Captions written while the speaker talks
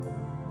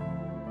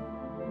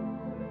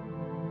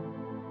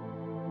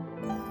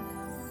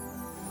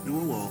You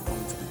are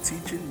welcome to the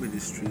teaching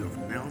ministry of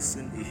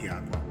Nelson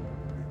Ihiagwa.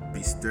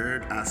 Be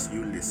stirred as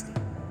you listen.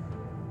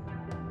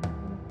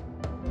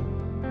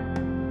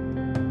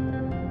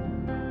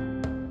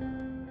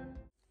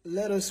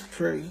 Let us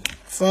pray.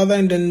 Father,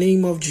 in the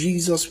name of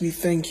Jesus, we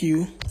thank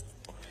you.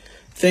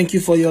 Thank you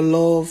for your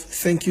love.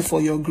 Thank you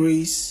for your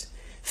grace.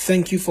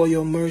 Thank you for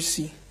your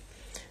mercy.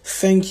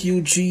 Thank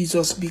you,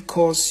 Jesus,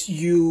 because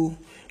you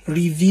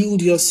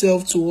revealed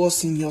yourself to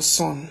us in your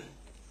Son.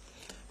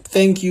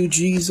 Thank you,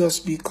 Jesus,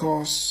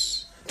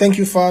 thank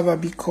you, Father,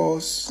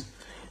 because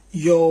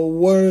your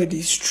word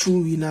is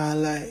true in our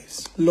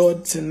lives.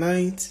 Lord,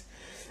 tonight,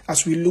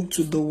 as we look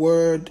to the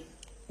word,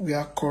 we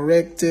are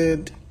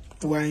corrected,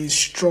 we are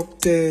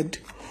instructed,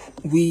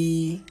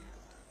 we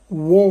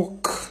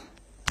walk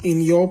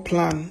in your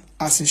plan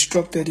as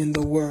instructed in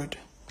the word.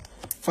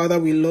 Father,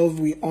 we love,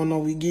 we honor,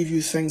 we give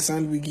you thanks,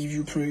 and we give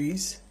you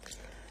praise.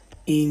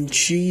 In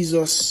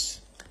Jesus'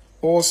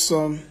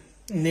 awesome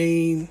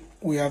name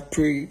we have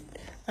prayed.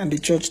 And the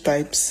church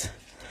types,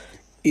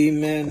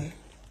 amen.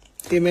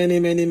 Amen,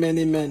 amen, amen,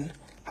 amen.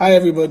 Hi,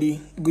 everybody.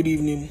 Good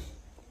evening.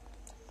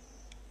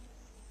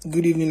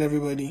 Good evening,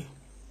 everybody.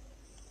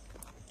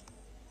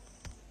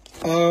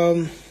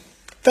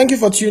 Thank you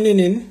for tuning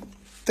in.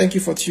 Thank you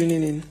for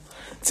tuning in.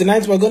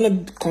 Tonight, we're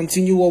going to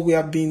continue what we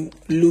have been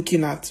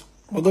looking at.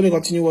 We've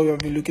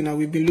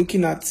been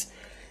looking at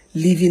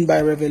living by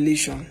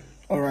revelation.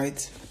 All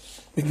right.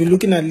 We've been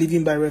looking at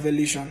living by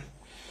revelation.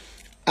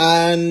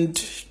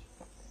 And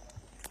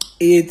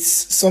it's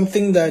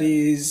something that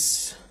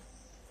is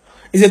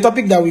a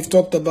topic that we've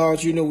talked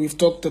about. We've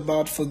talked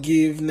about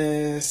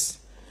forgiveness.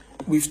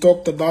 We've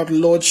talked about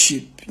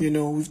lordship.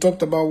 We've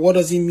talked about what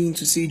does it mean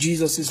to say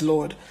Jesus is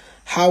Lord?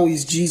 How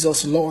is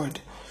Jesus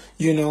Lord?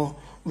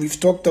 We've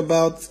talked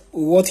about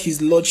what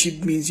his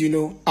lordship means,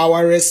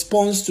 our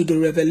response to the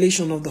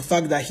revelation of the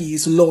fact that he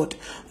is Lord.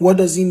 What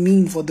does it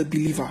mean for the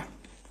believer?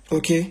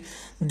 Okay.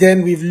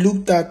 Then we've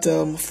looked at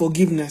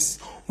forgiveness.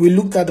 We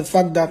looked at the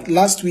fact that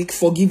last week,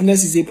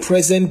 forgiveness is a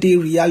present day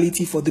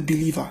reality for the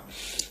believer.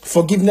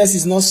 Forgiveness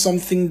is not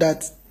something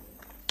that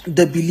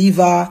the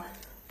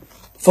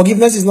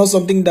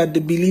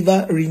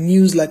believer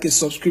renews like a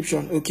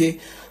subscription, okay?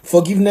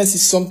 Forgiveness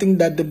is something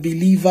that the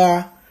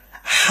believer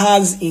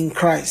has in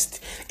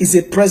Christ. It's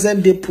a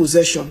present day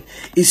possession.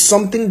 It's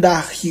something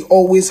that he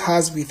always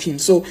has with him.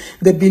 So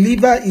the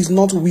believer is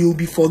not will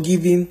be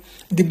forgiven.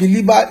 The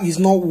believer is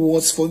not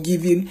was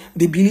forgiven.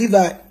 The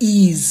believer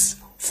is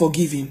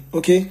forgiving,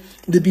 okay?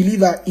 The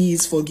believer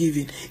is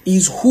forgiving.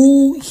 Is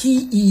who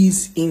he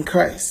is in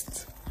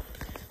Christ.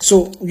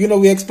 So,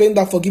 we explained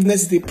that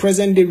forgiveness is a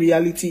present day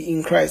reality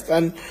in Christ.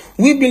 And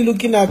we've been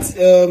looking at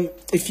a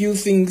few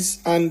things.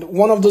 And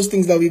one of those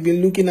things that we've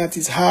been looking at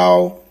is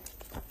how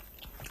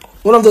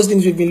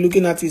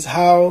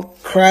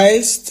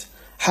Christ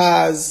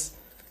has,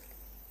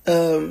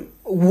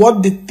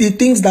 what the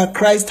things that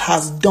Christ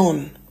has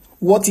done,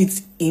 what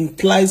it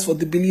implies for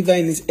the believer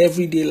in his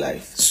everyday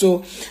life.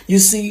 So, you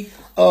see,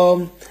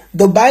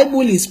 the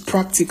Bible is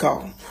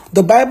practical.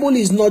 The Bible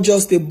is not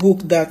just a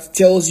book that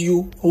tells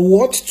you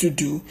what to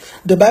do.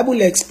 The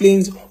Bible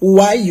explains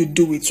why you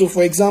do it. So,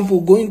 for example,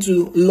 going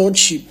to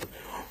lordship,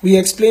 we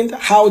explained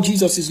how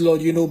Jesus is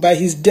Lord, by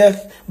his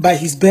death, by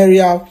his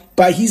burial,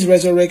 by his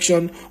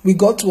resurrection. We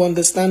got to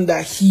understand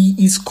that he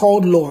is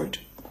called Lord.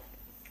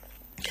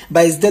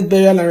 By his death,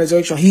 burial, and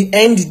resurrection, he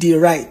earned the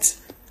right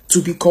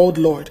to be called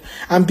Lord.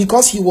 And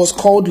because he was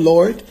called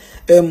Lord,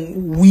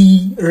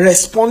 we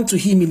respond to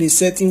him in a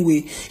certain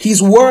way. His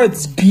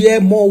words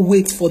bear more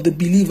weight for the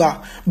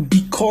believer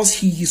because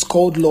he is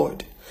called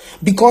Lord.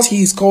 Because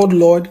he is called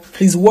Lord,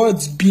 his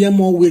words bear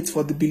more weight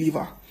for the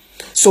believer.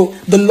 So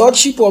the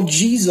lordship of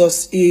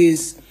Jesus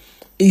is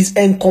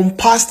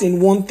encompassed in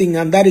one thing,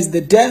 and that is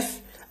the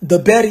death, the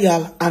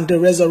burial, and the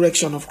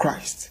resurrection of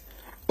Christ.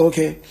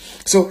 Okay,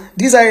 so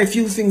these are a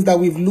few things that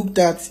we've looked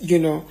at,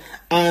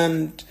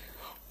 and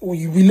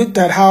we looked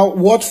at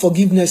what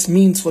forgiveness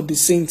means for the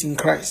saint in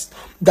Christ.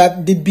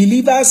 That the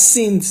believer's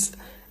sins,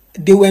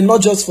 they were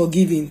not just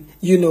forgiven,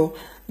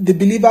 the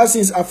believer's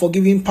sins are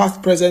forgiven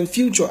past, present,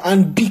 future.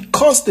 And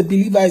because the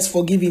believer is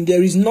forgiven,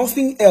 there is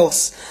nothing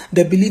else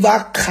the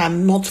believer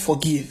cannot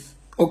forgive.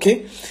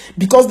 Okay?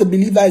 Because the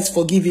believer is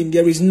forgiven,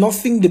 there is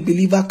nothing the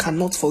believer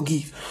cannot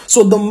forgive.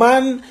 So the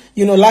man,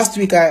 last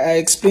week I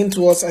explained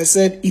to us, I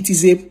said it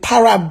is a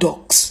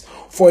paradox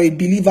for a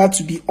believer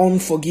to be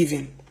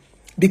unforgiving.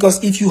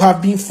 Because if you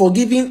have been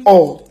forgiven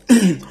all,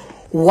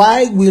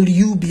 why will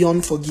you be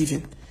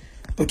unforgiving?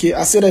 Okay,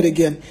 I said that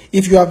again.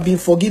 If you have been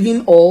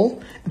forgiven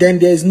all, then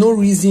there is no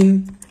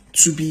reason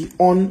to be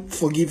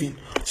unforgiving.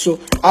 So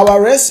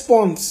our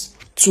response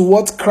to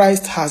what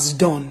Christ has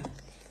done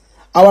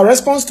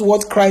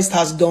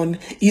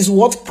is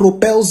what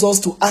propels us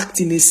to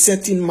act in a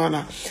certain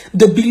manner.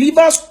 The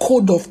believer's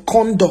code of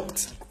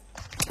conduct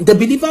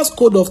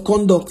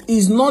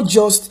is not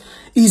just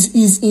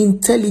is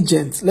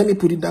intelligent. Let me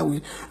put it that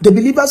way. The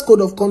believer's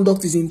code of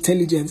conduct is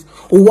intelligent.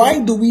 Why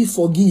do we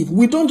forgive?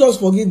 We don't just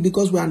forgive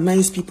because we are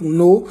nice people.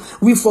 No,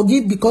 we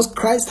forgive because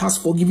Christ has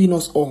forgiven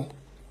us all.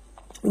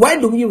 Why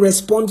do we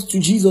respond to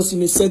Jesus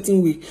in a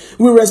certain way?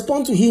 We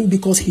respond to him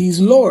because he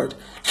is Lord.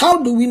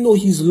 How do we know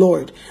he's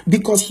Lord?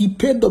 Because he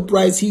paid the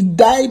price. He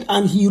died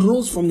and he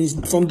rose from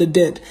the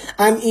dead.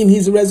 And in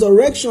his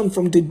resurrection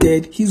from the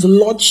dead, his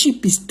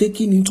lordship is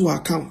taken into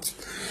account.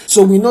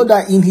 So we know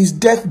that in his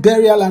death,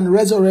 burial, and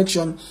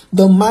resurrection,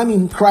 the man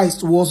in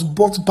Christ was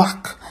bought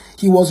back.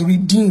 He was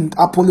redeemed,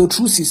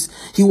 apolotrusis.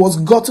 He was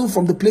gotten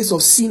from the place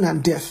of sin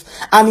and death.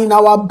 And in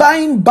our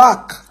buying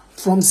back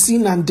from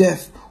sin and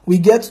death, we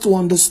get to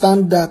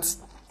understand that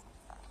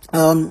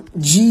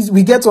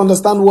we get to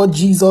understand what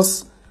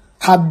Jesus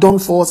had done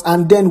for us,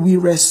 and then we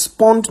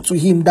respond to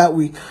him that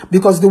way,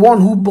 because the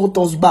one who brought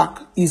us back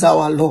is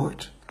our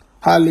Lord.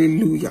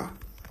 Hallelujah.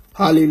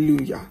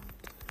 Hallelujah.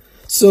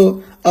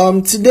 So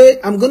today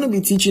I'm going to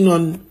be teaching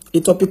on a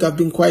topic I've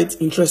been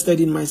quite interested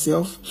in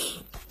myself,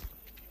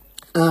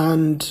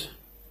 and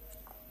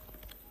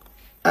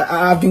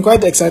I've been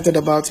quite excited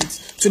about it.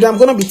 Today I'm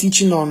going to be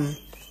teaching on,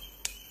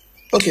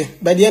 okay,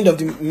 by the end of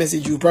the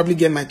message you'll probably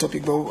get my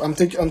topic, but I'm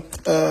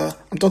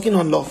talking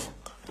on love.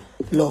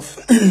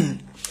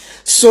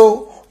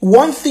 So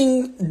one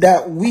thing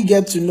that we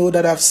get to know,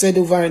 that I've said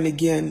over and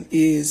again,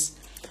 is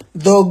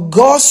the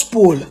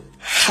gospel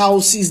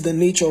houses the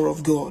nature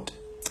of God.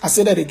 I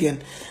say that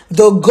again.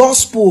 The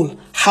gospel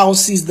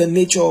houses the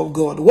nature of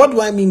God. What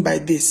do I mean by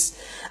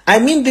this? What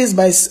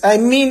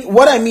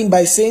I mean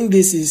by saying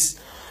this is,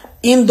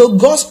 in the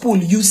gospel,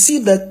 you see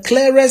the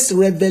clearest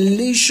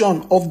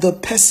revelation of the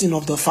person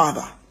of the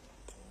Father.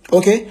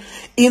 Okay?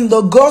 In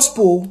the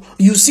gospel,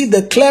 you see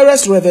the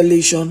clearest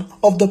revelation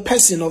of the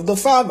person of the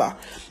Father.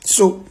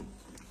 So,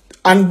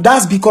 and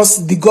that's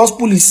because the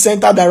gospel is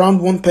centered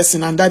around one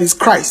person, and that is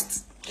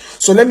Christ.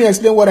 So let me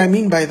explain what I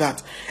mean by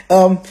that.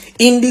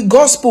 In the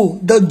gospel,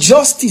 the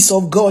justice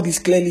of God is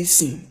clearly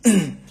seen.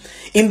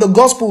 In the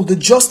gospel, the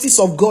justice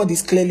of God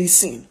is clearly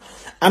seen.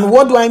 And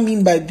what do I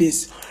mean by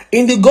this?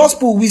 In the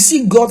gospel, we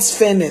see God's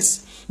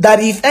fairness, that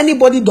if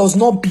anybody does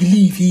not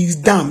believe, he is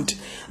damned.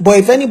 But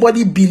if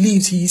anybody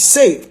believes, he is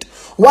saved.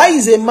 Why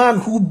is it that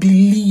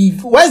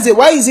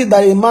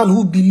a man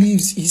who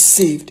believes is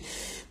saved?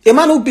 A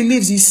man who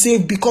believes is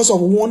saved because of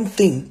one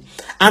thing.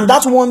 And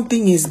that one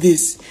thing is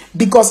this: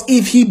 because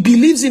if he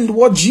believes in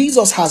what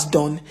Jesus has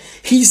done,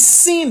 his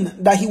sin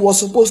that he was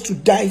supposed to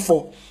die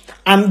for,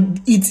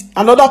 and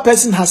another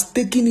person has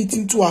taken it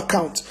into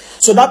account.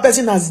 So that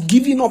person has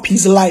given up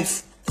his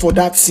life for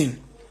that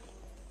sin.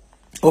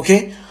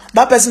 Okay?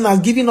 That person has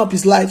given up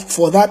his life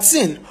for that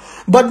sin.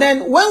 But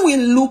then when we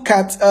look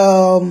at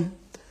the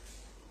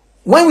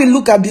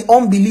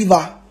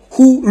unbeliever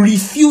who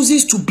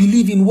refuses to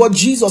believe in what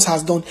Jesus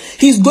has done,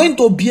 he's going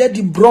to bear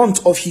the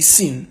brunt of his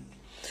sin.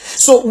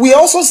 So we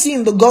also see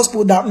in the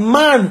gospel that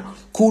man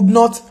could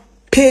not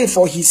pay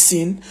for his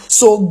sin,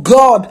 so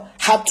God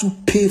had to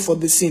pay for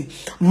the sin.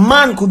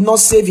 Man could not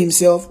save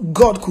himself,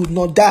 God could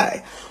not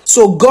die.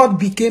 So God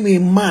became a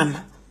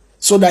man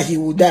so that he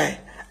would die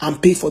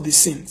and pay for the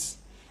sins.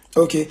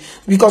 Okay?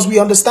 Because we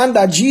understand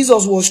that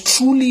Jesus was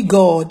truly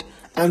God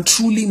and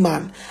truly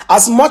man.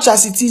 As much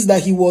as it is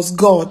that he was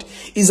God,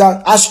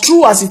 as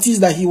true as it is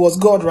that he was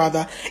God,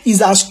 rather,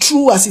 is as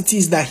true as it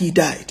is that he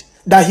died,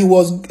 that he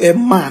was a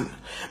man.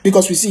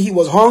 Because we see he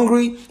was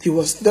hungry, he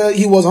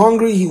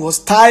was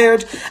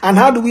tired. And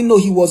how do we know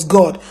he was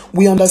God?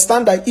 We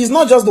understand that it's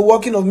not just the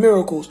working of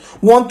miracles.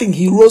 One thing,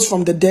 he rose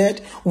from the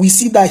dead. We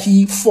see that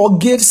he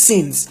forgave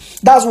sins.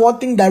 That's one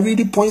thing that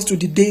really points to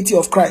the deity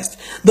of Christ.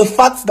 The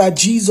fact that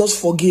Jesus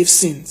forgave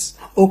sins.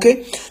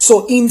 Okay?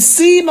 So in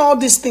seeing all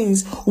these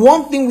things,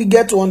 one thing we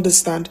get to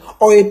understand,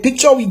 or a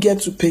picture we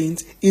get to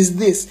paint, is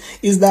this: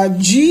 is that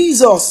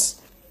Jesus,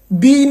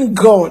 being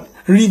God,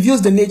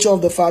 reveals the nature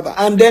of the Father,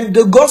 and then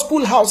the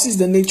gospel houses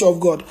the nature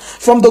of God.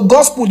 From the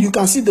gospel, you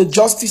can see the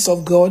justice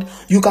of God,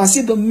 you can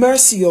see the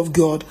mercy of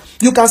God,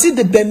 you can see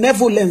the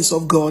benevolence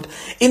of God.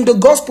 In the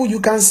gospel,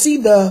 you can see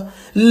the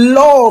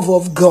love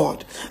of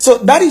God. So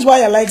that is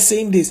why I like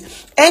saying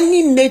this: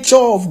 any nature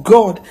of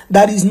God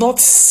that is not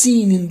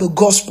seen in the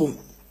gospel,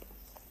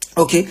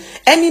 okay,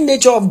 any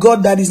nature of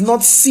God that is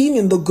not seen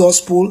in the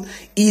gospel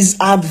is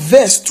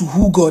adverse to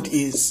who God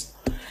is.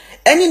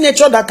 Any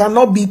nature that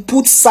cannot be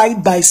put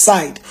side by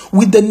side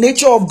with the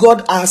nature of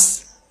God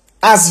as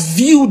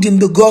viewed in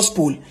the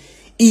gospel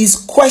is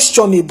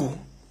questionable.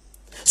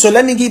 So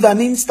let me give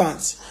an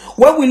instance.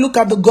 When we look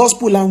at the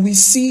gospel and we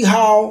see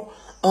how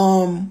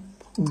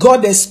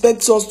God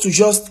expects us to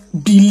just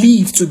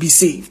believe to be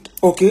saved,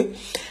 okay?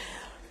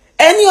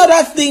 Any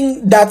other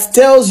thing that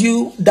tells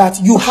you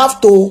that you have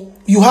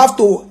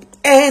to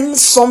earn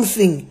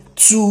something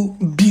to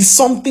be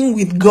something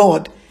with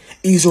God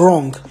is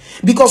wrong.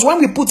 Because when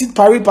we put it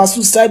pari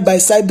passu, side by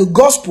side, the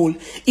gospel,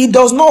 it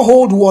does not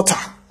hold water.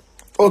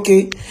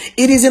 Okay?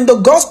 It is in the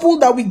gospel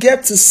that we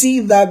get to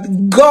see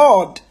that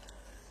God,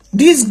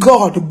 this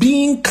God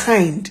being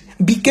kind,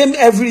 became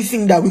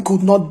everything that we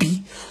could not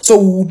be. So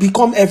we will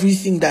become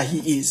everything that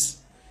he is.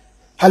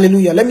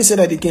 Hallelujah. Let me say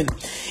that again.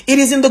 It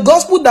is in the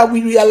gospel that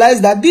we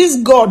realize that this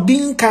God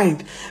being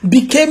kind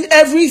became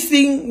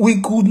everything we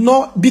could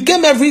not,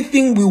 became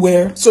everything we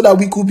were, so that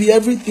we could be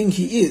everything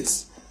he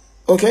is.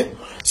 Okay?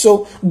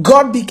 So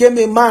God became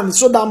a man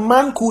so that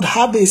man could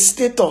have a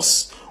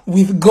status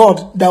with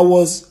God that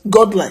was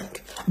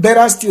godlike.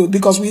 Better still,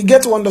 because we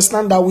get to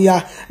understand that we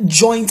are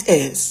joint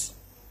heirs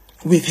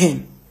with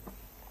him.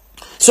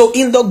 So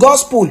in the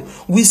gospel,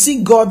 we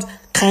see God's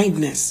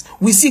kindness.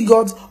 We see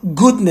God's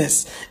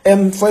goodness.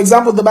 For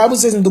example, the Bible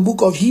says in the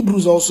book of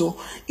Hebrews also,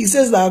 it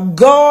says that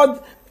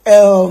God,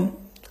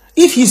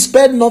 if he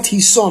spared not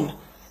his son,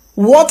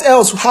 what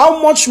else?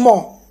 How much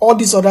more? All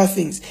these other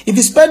things. If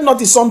he spared not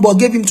his son but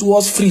gave him to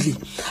us freely,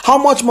 how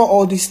much more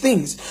all these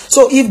things?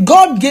 So if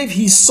God gave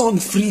his son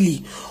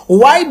freely,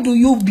 why do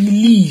you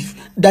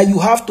believe that you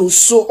have to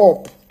sow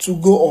up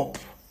to go up?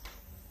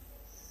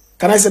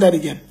 Can I say that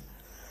again?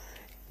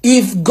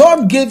 If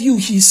God gave you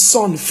his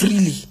son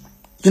freely,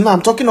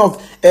 I'm talking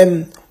of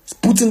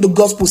putting the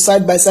gospel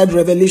side by side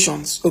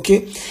revelations,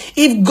 okay?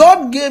 If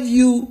God gave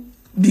you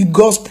the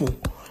gospel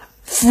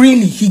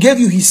freely, he gave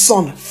you his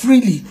son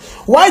freely,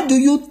 why do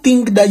you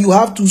think that you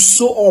have to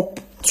sow up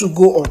to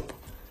go up?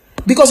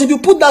 Because if you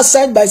put that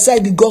side by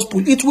side the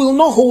gospel, it will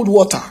not hold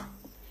water.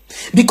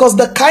 Because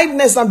the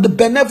kindness and the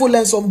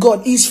benevolence of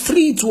God is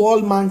free to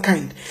all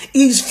mankind,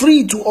 is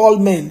free to all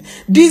men.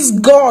 This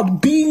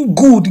God, being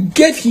good,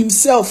 gave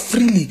himself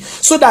freely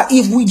so that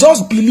if we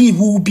just believe,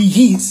 we will be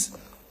his.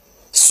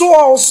 So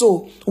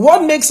also,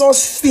 what makes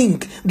us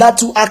think that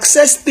to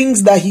access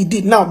things that he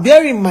did? Now,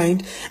 bear in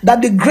mind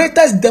that the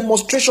greatest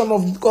demonstration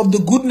of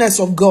the goodness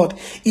of God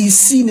is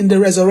seen in the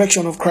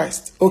resurrection of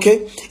Christ.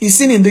 Okay? Is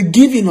seen in the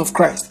giving of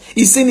Christ.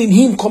 Is seen in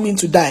him coming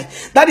to die.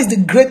 That is the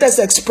greatest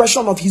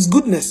expression of his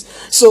goodness.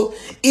 So,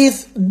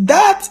 if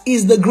that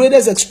is the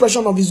greatest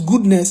expression of his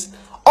goodness,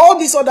 all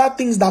these other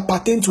things that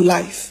pertain to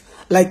life,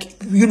 like,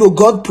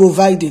 God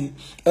providing,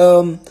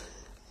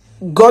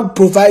 God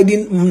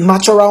providing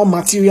natural,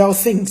 material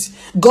things,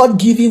 God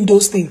giving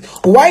those things.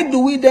 Why do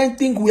we then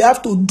think we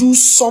have to do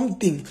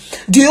something?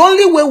 The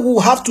only way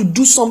we have to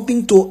do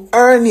something to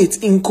earn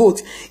it, in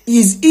quote,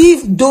 is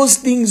if those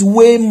things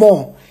weigh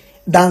more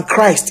than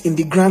Christ in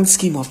the grand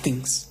scheme of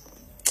things.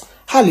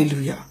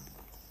 Hallelujah.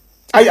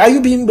 Are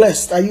you being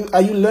blessed?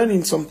 Are you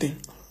learning something?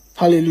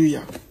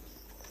 Hallelujah.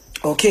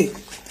 Okay.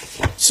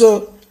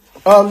 So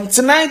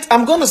tonight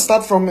I'm going to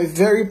start from a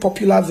very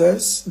popular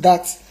verse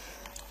that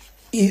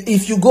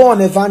if you go on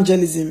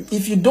evangelism,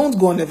 if you don't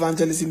go on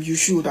evangelism, you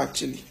should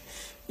actually.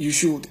 You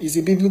should. It's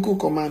a biblical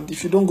command.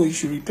 If you don't go, you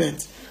should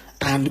repent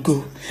and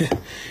go.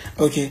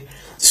 Okay.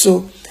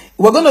 So,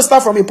 we're going to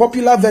start from a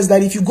popular verse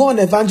that if you go on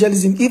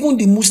evangelism, even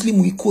the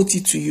Muslim will quote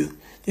it to you.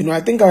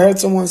 I think I heard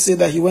someone say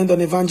that he went on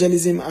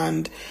evangelism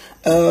and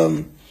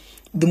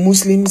the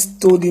Muslims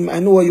told him, I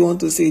know what you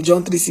want to say,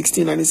 John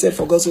 3:16, and he said,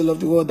 for God so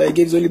loved the world that he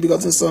gave his only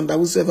begotten son, that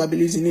whosoever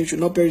believes in him should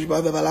not perish but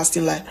have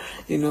everlasting life.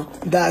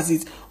 That's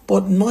it.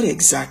 But not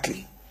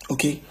exactly.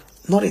 Okay?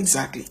 Not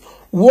exactly.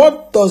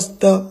 What does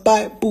the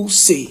Bible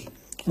say?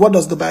 What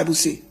does the Bible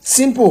say?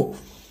 Simple.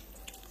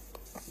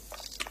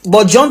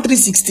 But John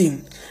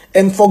 3:16,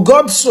 and for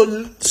God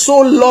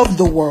so loved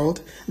the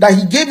world that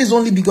he gave his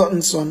only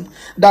begotten son,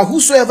 that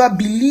whosoever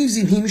believes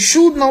in him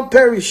should not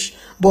perish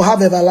but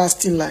have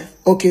everlasting life.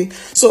 Okay,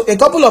 so a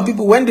couple of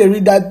people, when they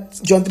read that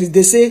John 3,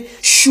 they say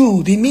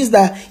should. It means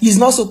that he's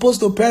not supposed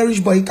to perish,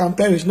 but he can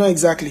perish. Not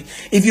exactly.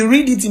 If you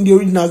read it in the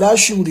original, that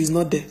should is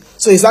not there.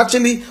 So it's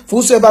actually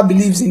for whosoever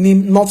believes in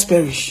him, not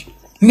perish.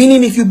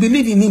 Meaning, if you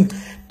believe in him,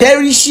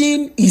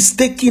 perishing is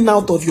taken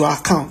out of your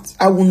account.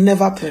 I will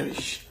never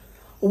perish.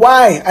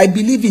 Why? I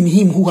believe in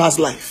him who has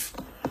life.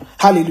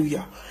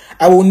 Hallelujah.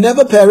 I will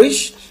never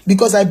perish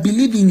because I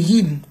believe in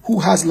him who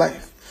has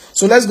life.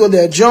 So let's go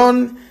there.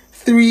 John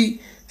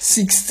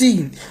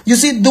 3:16. You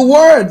see, the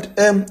word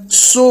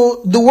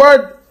so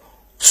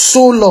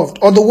loved,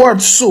 or the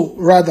word so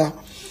rather,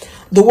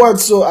 the word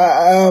so,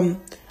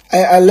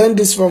 I learned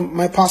this from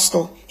my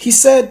pastor. He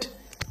said,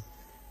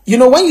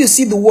 when you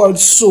see the word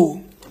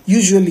so,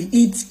 usually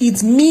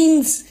it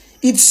means,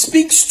 it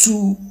speaks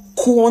to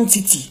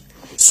quantity.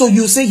 So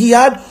you say he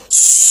had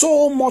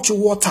so much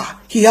water,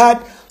 he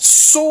had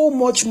so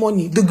much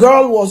money, the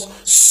girl was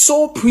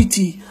so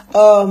pretty,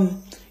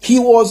 he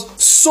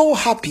was so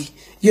happy.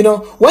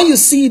 When you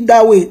see it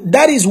that way,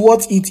 that is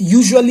what it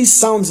usually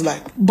sounds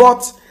like.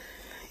 But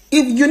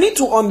if you need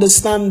to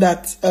understand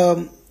that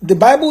the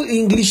Bible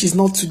English is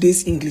not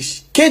today's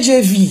English.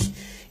 KJV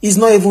is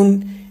not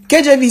even,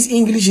 KJV's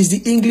English is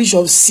the English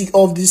of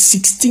the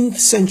 16th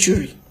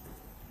century.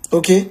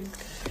 Okay?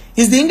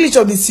 It's the English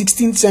of the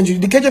 16th century.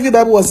 The KJV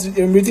Bible was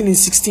written in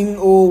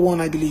 1601,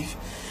 I believe.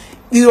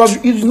 It was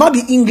not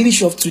the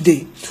English of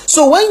today.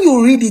 So when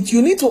you read it,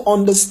 you need to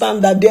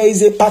understand that there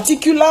is a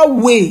particular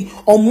way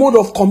or mode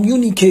of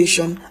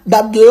communication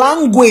that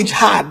language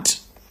had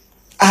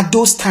at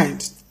those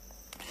times.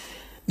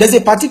 There's a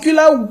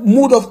particular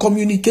mode of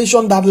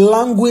communication that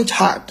language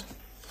had.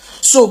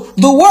 So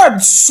the word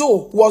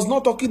so was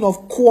not talking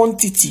of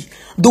quantity.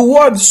 The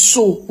word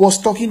so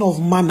was talking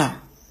of manner.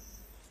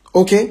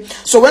 Okay?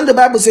 So when the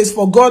Bible says,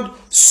 for God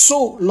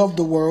so loved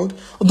the world,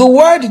 the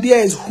word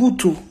there is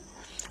huto,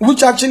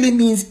 which actually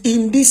means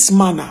in this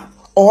manner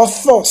or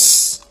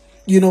thus.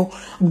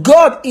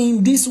 God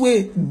in this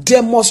way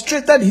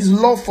demonstrated his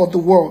love for the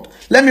world.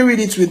 Let me read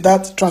it with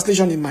that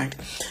translation in mind.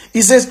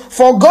 It says,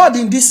 for God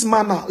in this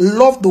manner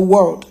loved the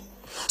world.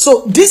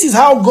 So this is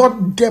how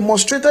God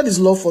demonstrated his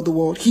love for the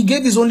world. He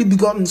gave his only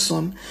begotten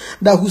son,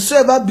 that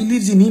whosoever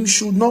believes in him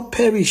should not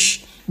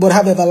perish, but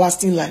have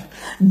everlasting life.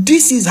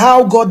 This is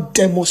how God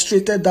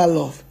demonstrated that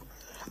love,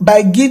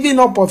 by giving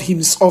up of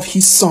his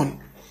son.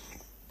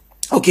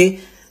 Okay,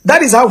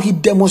 that is how he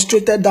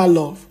demonstrated that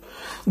love.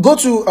 Go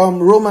to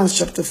Romans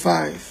chapter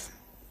 5.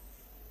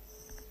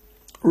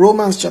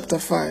 Romans chapter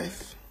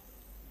 5.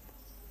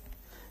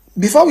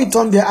 Before we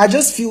turn there, I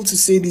just feel to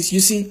say this. You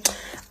see,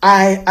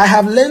 I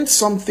have learned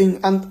something,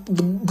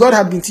 and God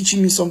had been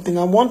teaching me something.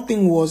 And one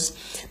thing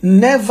was,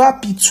 never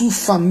be too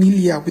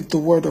familiar with the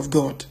word of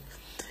God.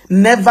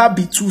 Never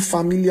be too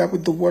familiar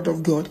with the word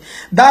of God.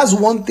 That's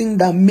one thing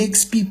that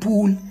makes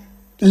people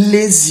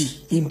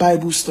lazy in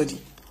Bible study.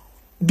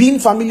 Being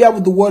familiar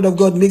with the word of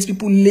God makes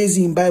people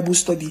lazy in Bible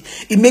study.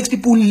 It makes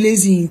people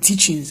lazy in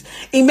teachings.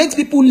 It makes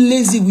people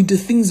lazy with the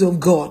things of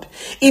God.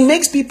 It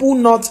makes people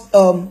not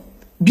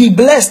be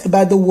blessed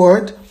by the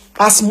word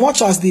as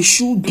much as they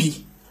should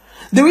be.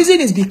 The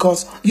reason is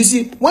because, you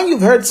see, when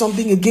you've heard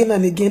something again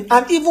and again,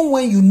 and even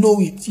when you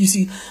know it, you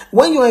see,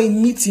 when you are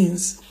in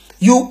meetings,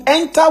 you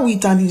enter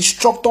with an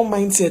instructor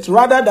mindset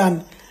rather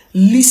than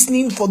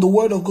listening for the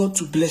word of God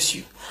to bless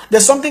you.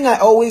 There's something I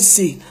always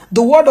say.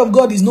 The word of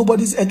God is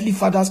nobody's earthly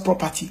father's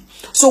property.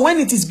 So when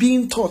it is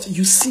being taught,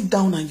 you sit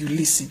down and you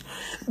listen.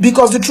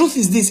 Because the truth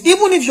is this,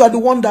 even if you are the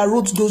one that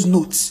wrote those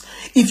notes,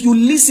 if you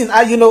listen,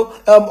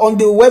 on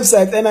the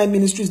website,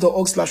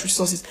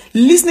 niministries.org/resources,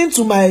 listening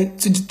to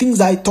the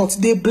things I taught,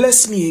 they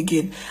bless me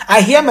again.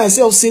 I hear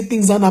myself say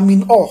things and I'm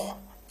in awe.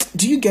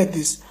 Do you get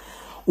this?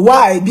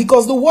 Why?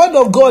 Because the word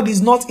of God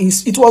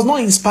it was not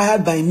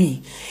inspired by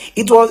me.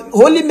 It was,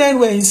 holy men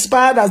were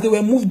inspired as they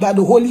were moved by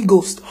the Holy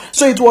Ghost.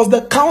 So it was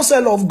the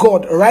counsel of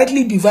God,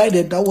 rightly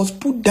divided, that was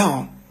put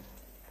down.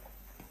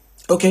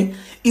 Okay?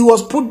 It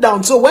was put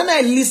down. So when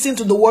I listen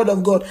to the word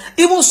of God,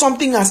 even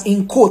something as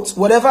in quote,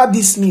 whatever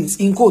this means,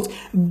 in quote,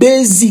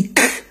 basic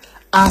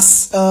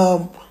as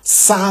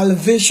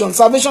salvation.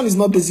 Salvation is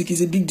not basic,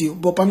 it's a big deal.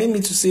 But permit me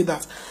to say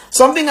that.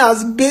 Something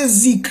as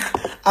basic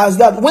as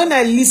that, when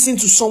I listen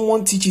to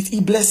someone teach it,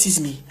 it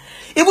blesses me.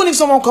 Even if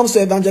someone comes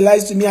to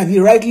evangelize to me and he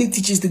rightly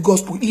teaches the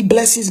gospel, it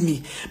blesses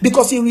me.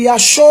 Because he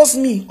reassures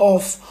me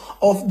of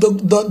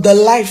the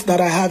life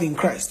that I have in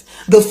Christ.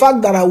 The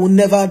fact that I will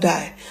never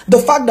die. The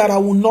fact that I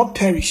will not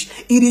perish.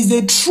 It is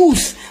a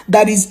truth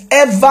that is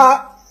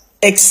ever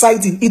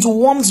exciting. It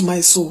warms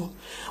my soul.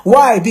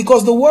 Why?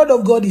 Because the word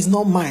of God is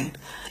not mine.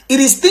 It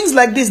is things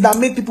like this that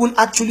make people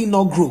actually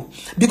not grow.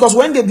 Because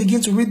when they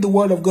begin to read the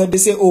word of God, they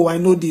say, oh, I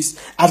know this.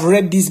 I've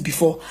read this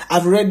before.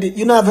 I've read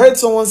it. I've heard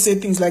someone say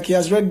things like he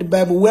has read the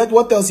Bible.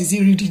 What else is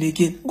he reading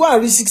again? Go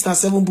and read 6 and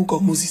 7 book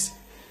of Moses.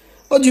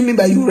 What do you mean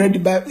by you read the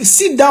Bible?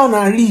 Sit down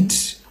and read.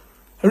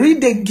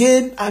 Read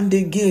again and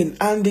again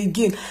and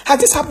again. Has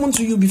this happened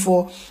to you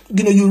before?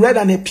 You read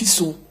an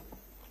epistle.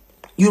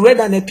 You read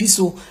an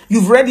epistle.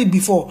 You've read it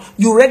before.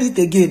 You read it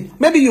again.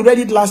 Maybe you read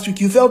it last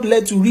week. You felt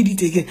led to read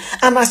it again.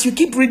 And as you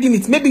keep reading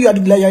it, maybe you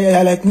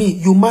are like me.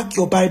 You mark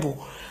your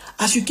Bible.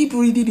 As you keep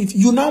reading it,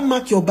 you now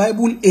mark your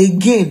Bible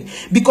again.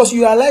 Because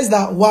you realize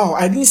that, wow,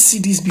 I didn't see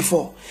this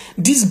before.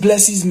 This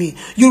blesses me.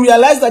 You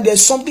realize that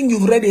there's something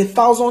you've read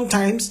 1,000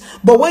 times.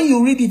 But when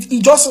you read it,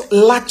 it just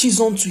latches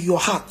onto your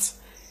heart.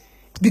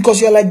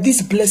 Because you're like,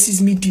 this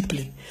blesses me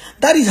deeply.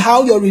 That is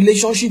how your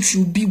relationship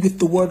should be with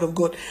the word of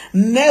God.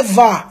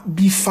 Never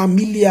be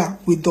familiar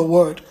with the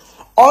word.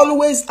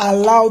 Always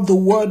allow the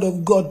word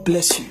of God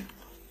bless you.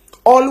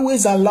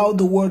 Always allow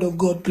the word of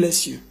God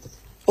bless you.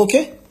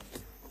 Okay?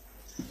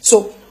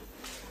 So,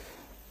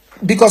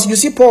 because you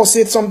see Paul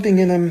said something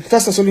in 1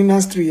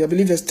 Thessalonians 3, I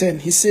believe verse 10.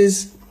 He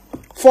says,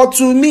 for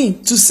to me,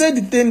 to say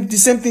the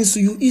same things to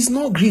you is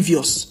not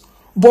grievous,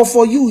 but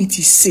for you it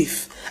is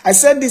safe. I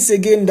said this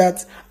again,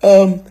 that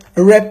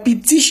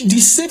repetition, the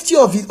safety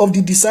of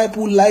the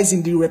disciple lies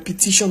in the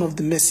repetition of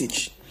the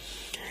message.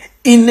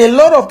 In a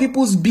lot of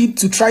people's bid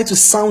to try to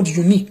sound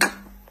unique,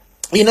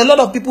 in a lot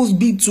of people's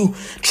bid to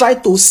try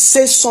to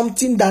say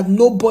something that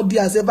nobody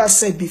has ever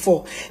said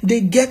before,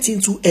 they get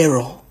into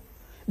error.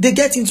 They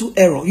get into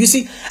error. You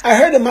see, I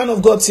heard a man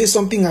of God say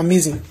something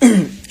amazing.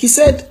 He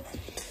said,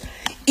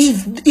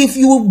 if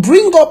you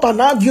bring up an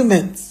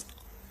argument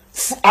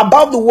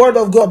about the word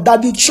of God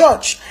that the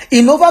church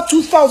in over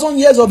 2,000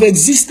 years of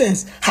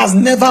existence has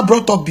never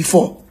brought up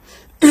before,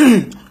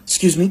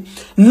 excuse me,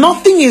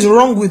 nothing is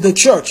wrong with the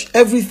church.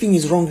 Everything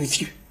is wrong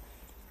with you.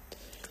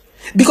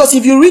 Because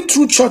if you read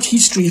through church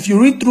history, if you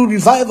read through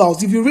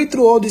revivals, if you read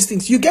through all these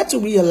things, you get to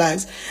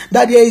realize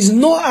that there is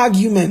no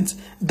argument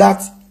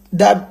that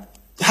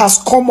has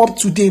come up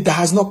today that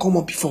has not come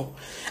up before.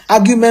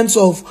 Arguments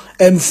of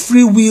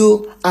free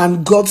will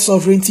and God's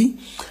sovereignty,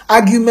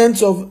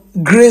 arguments of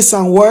grace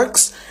and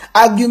works,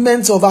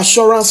 arguments of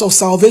assurance of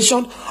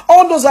salvation.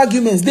 All those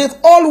arguments, they've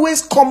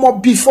always come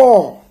up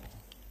before.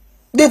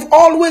 They've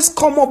always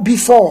come up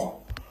before.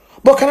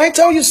 But can I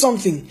tell you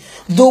something?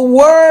 The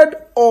word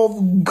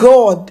of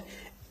God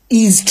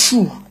is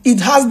true. It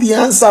has the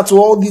answer to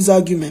all these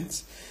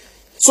arguments.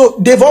 So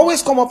they've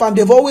always come up and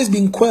they've always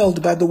been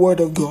quelled by the word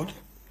of God.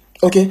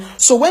 Okay,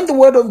 so when the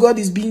word of God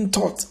is being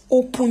taught,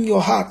 open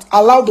your heart,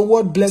 allow the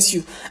word bless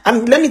you.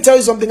 And let me tell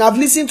you something, I've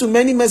listened to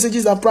many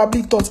messages I've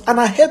probably taught, and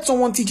I heard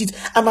someone teach it,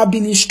 and I've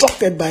been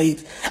instructed by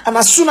it. And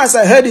as soon as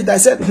I heard it, I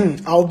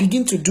said, I'll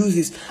begin to do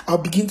this. I'll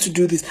begin to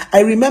do this.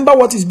 I remember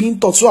what is being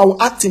taught, so I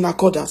will act in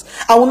accordance.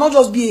 I will not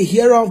just be a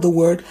hearer of the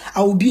word,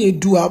 I will be a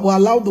doer. I will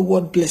allow the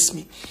word bless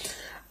me.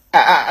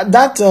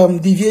 That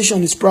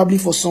deviation is probably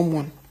for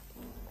someone.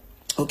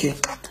 Okay,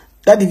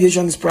 that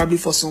deviation is probably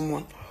for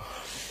someone.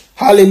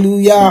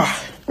 Hallelujah.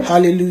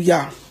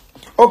 Hallelujah.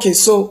 Okay,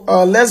 so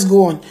let's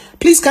go on.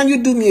 Please, can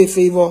you do me a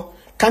favor?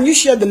 Can you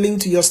share the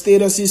link to your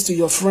statuses, to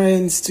your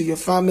friends, to your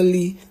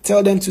family?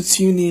 Tell them to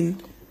tune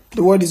in.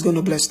 The word is going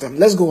to bless them.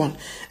 Let's go on.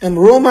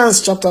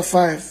 Romans chapter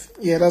 5.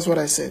 Yeah, that's what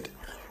I said.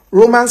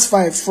 Romans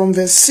 5 from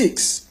verse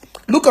 6.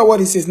 Look at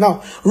what it says.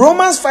 Now,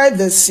 Romans 5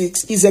 verse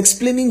 6 is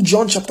explaining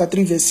John chapter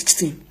 3 verse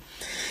 16.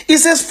 It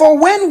says, for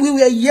when we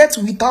were yet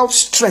without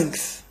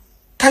strength.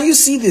 Can you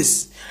see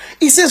this?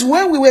 It says,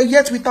 when we were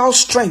yet without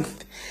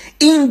strength,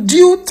 in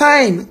due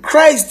time,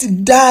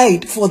 Christ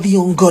died for the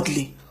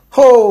ungodly.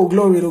 Oh,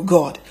 glory to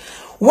God.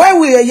 While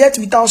we were yet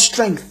without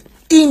strength,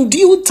 in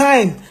due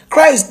time,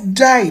 Christ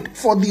died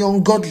for the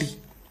ungodly.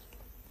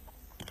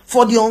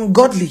 For the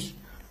ungodly.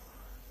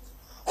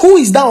 Who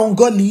is that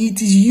ungodly?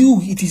 It is you,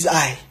 it is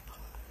I.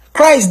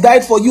 Christ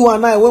died for you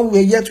and I when we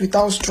were yet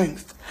without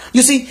strength.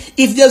 You see,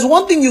 if there's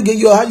one thing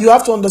you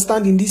have to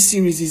understand in this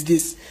series is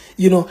this.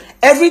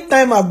 Every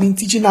time I've been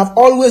teaching, I've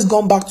always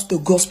gone back to the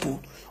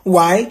gospel.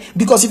 Why?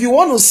 Because if you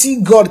want to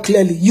see God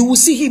clearly, you will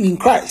see him in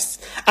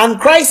Christ. And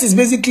Christ is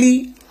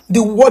basically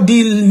the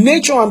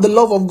nature and the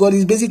love of God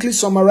is basically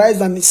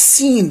summarized and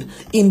seen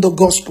in the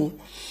gospel.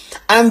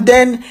 And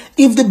then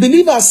if the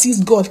believer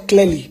sees God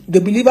clearly,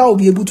 the believer will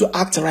be able to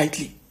act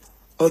rightly.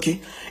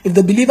 Okay, if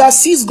the believer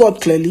sees God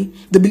clearly,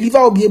 the believer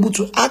will be able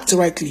to act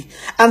rightly.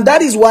 And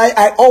that is why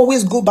I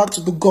always go back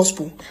to the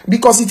gospel,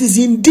 because it is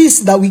in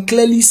this that we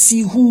clearly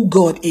see who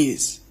God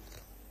is.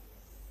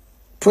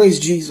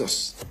 Praise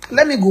Jesus.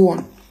 Let me go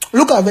on.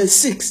 Look at verse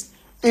 6.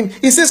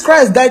 It says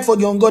Christ died for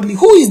the ungodly.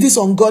 Who is this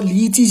ungodly?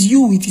 It is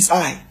you, it is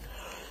I.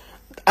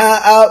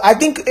 I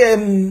think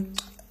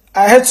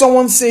I heard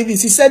someone say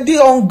this. He said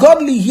the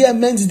ungodly here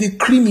meant the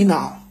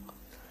criminal.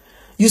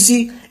 You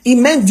see, it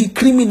meant the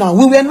criminal.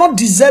 We were not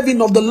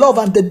deserving of the love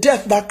and the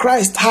death that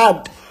Christ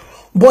had.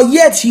 But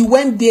yet he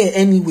went there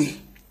anyway.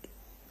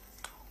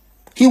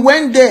 He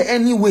went there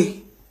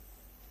anyway.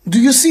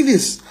 Do you see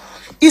this?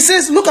 He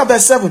says, look at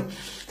verse 7.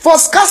 For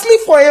scarcely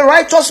for a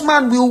righteous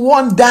man will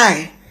one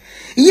die.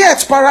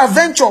 Yet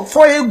peradventure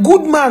for a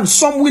good man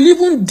some will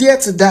even dare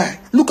to die.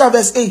 Look at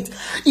verse 8.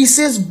 He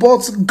says,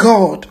 but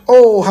God.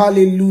 Oh,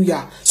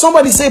 hallelujah.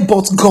 Somebody say,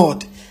 but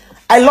God.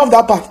 I love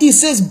that part. He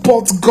says,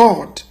 but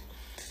God.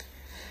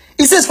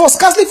 It says, for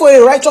scarcely for a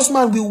righteous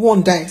man will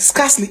one die.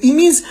 Scarcely. It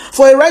means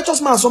for a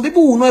righteous man, some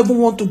people will not even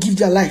want to give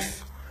their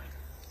life.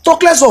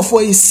 Talk less of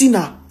for a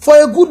sinner.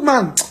 For a good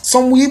man,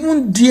 some will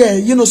even dare,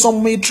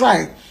 some may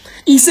try.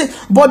 He said,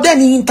 but then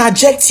he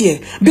interjects here.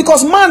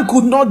 Because man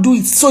could not do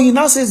it. So he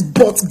now says,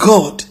 but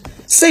God.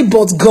 Say,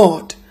 but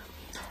God.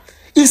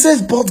 He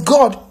says, but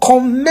God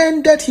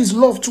commended his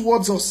love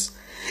towards us,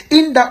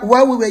 in that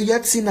while we were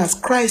yet sinners,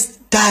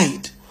 Christ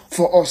died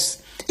for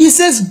us. He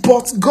says,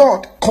 but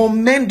God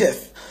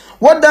commendeth.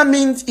 What that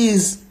means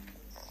is,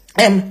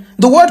 the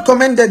word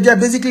commended there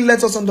basically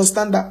lets us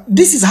understand that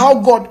this is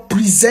how God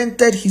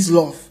presented his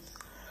love.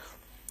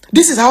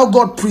 This is how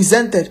God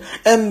presented.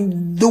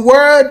 And the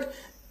word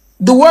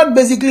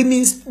basically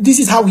means this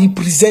is how he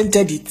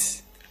presented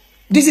it.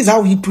 This is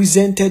how he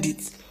presented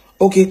it.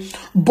 Okay.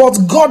 But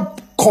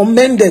God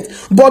commended.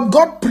 But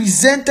God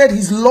presented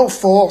his love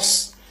for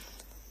us.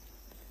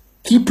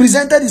 He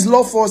presented his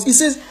love for us. He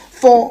says,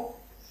 for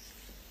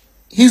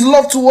his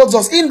love towards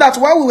us, in that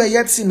while we were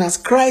yet sinners,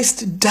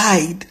 Christ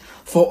died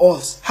for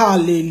us.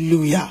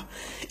 Hallelujah.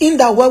 In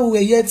that while we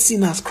were yet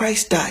sinners,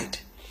 Christ died.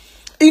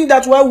 In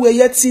that while we were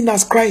yet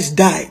sinners, Christ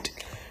died.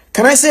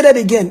 Can I say that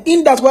again?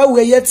 In that while we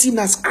were yet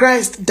sinners,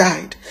 Christ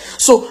died.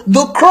 So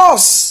the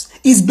cross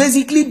is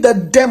basically the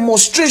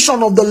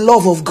demonstration of the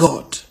love of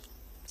God.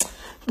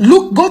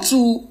 Go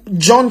to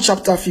John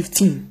chapter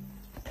 15.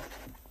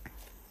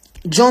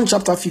 John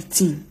chapter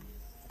 15.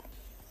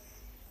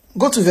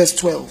 Go to verse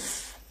 12.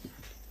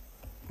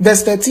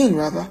 Verse 13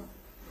 rather.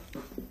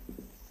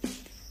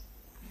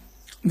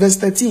 Verse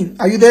 13.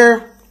 Are you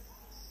there?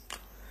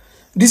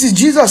 This is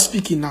Jesus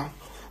speaking now.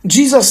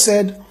 Jesus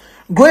said,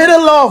 greater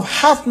love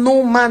hath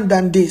no man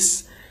than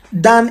this,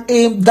 that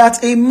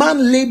a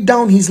man laid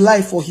down his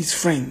life for his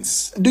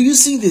friends. Do you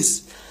see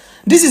this?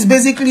 This is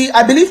basically,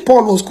 I believe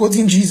Paul was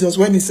quoting Jesus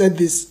when he said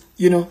this.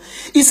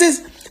 He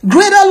says,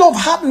 greater love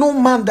hath no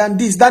man than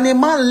this, than a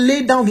man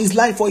laid down his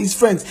life for his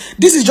friends.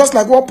 This is just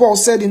like what Paul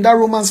said in that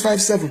Romans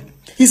 5:7.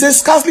 He says,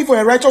 scarcely for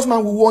a righteous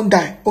man will one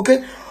die.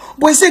 Okay.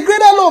 But he said,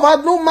 greater love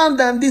had no man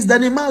than this,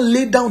 that a man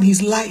laid down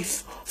his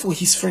life for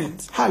his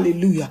friends.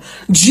 Hallelujah.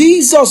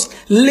 Jesus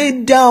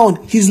laid down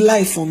his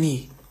life for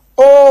me.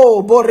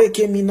 Oh,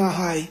 Boreke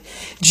Minahai.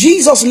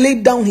 Jesus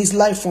laid down his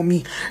life for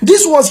me.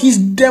 This was his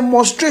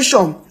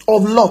demonstration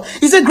of love.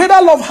 He said,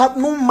 greater love hath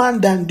no man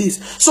than this.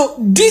 So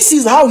this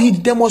is how he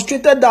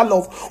demonstrated that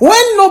love.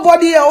 When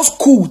nobody else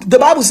could, the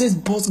Bible says,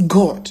 but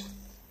God.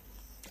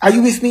 Are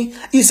you with me?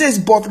 It says,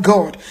 but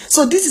God.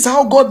 So this is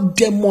how God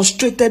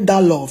demonstrated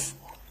that love.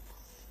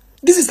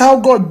 This is how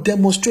God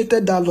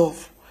demonstrated that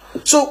love.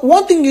 So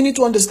one thing you need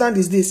to understand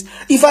is this.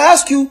 If I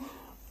ask you,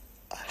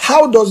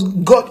 how does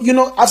God,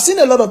 I've seen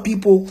a lot of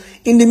people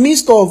in the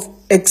midst of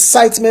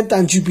excitement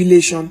and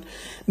jubilation.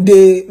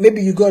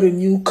 Maybe you got a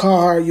new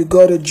car, you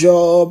got a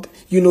job,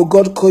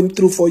 God came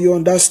through for you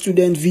on that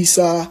student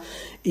visa,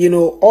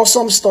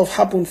 awesome stuff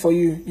happened for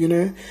you,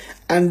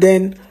 And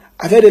then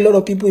I've heard a lot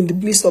of people in the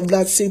midst of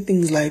that say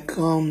things like,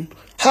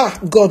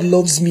 God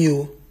loves me,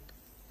 oh.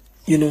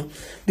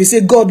 They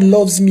say God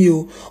loves me,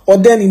 oh. Or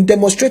then in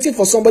demonstrating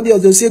for somebody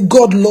else, they'll say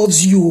God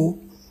loves you,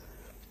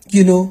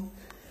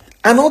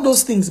 and all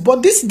those things.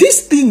 But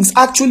these things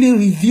actually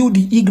reveal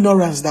the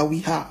ignorance that we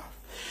have.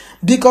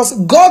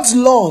 Because God's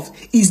love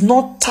is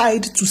not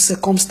tied to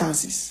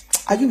circumstances.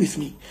 Are you with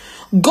me?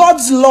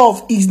 God's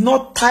love is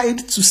not tied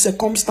to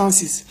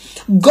circumstances.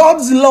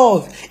 God's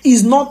love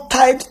is not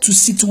tied to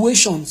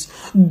situations.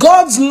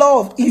 God's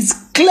love is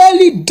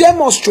clearly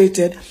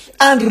demonstrated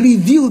and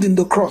revealed in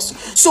the cross.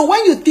 So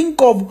when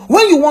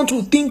you want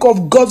to think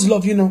of God's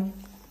love,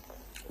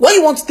 when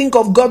you want to think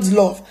of God's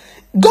love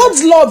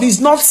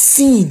is not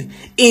seen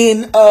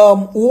in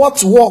what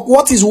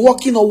is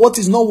working or what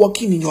is not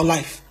working in your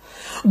life.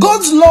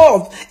 God's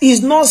love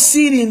is not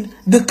seen in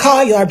the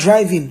car you are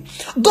driving.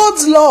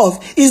 God's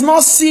love is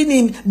not seen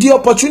in the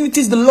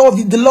opportunities the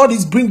Lord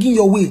is bringing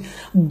your way.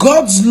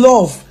 God's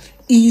love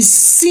is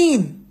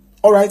seen,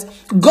 all right?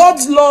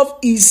 God's love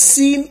is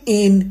seen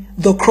in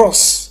the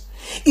cross.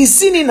 It's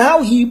seen in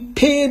how he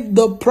paid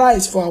the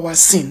price for our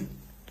sin.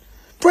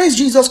 Praise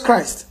Jesus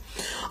Christ.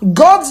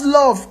 God's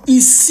love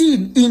is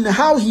seen in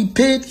how he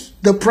paid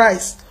the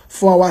price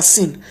for our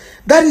sin.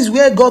 That is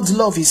where God's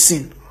love is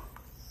seen.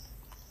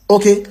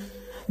 Okay?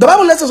 The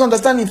Bible lets us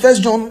understand in 1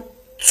 John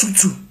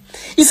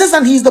 2:2. It says,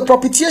 and he is the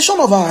propitiation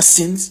of our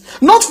sins,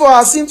 not for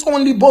our sins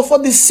only, but for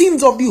the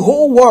sins of the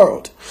whole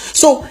world.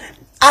 So,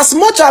 as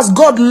much as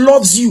God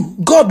loves you,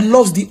 God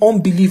loves the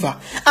unbeliever.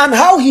 And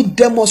how he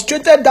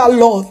demonstrated that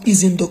love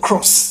is in the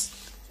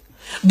cross.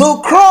 The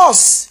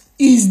cross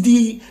is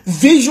the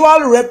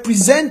visual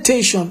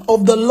representation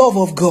of the love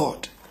of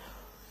God.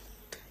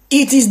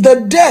 It is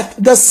the death,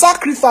 the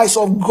sacrifice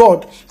of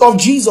God, of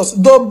Jesus,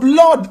 the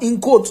blood in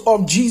quotes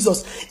of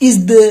Jesus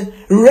is the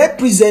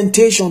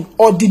representation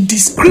or the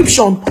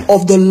description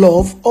of the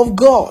love of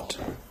God.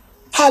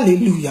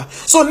 Hallelujah.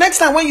 So next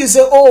time when you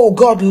say, oh,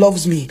 God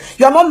loves me,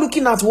 you are not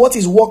looking at what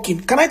is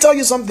working. Can I tell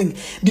you something?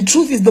 The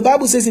truth is, the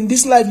Bible says in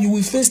this life you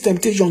will face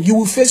temptation, you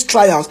will face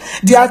trials.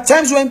 There are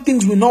times when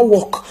things will not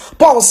work.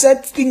 Paul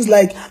said things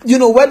like,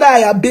 whether I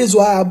abase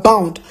or I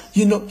abound,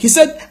 he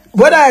said,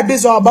 whether I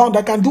abase or abound,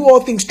 I can do all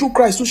things through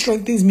Christ who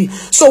strengthens me.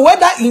 So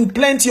whether in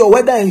plenty or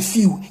whether in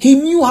few, he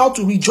knew how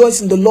to rejoice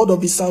in the Lord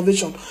of his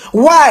salvation.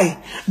 Why?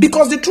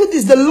 Because the truth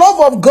is, the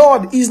love of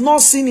God is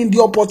not seen in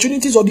the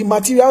opportunities or the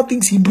material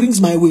things he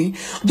brings my way.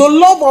 The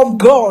love of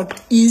God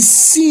is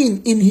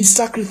seen in his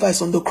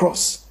sacrifice on the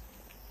cross.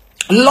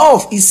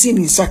 Love is seen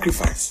in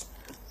sacrifice.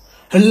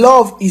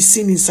 Love is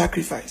seen in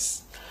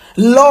sacrifice.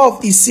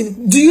 Love is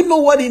seen. Do you know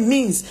what it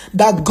means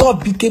that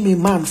God became a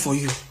man for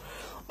you?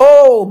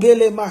 Oh,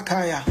 Bele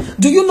Makaya.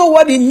 Do you know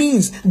what it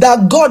means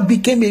that God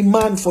became a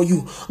man for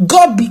you?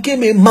 God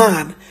became a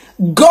man.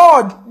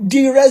 God,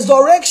 the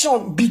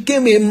resurrection,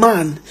 became a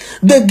man.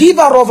 The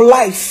giver of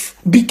life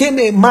became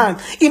a man.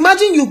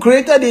 Imagine you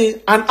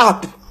created an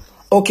app.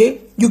 Okay?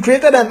 You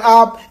created an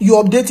app, you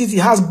update it, it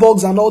has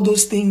bugs and all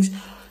those things.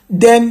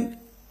 Then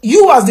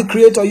you as the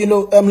creator,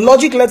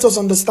 logic lets us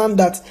understand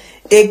that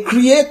a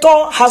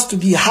creator has to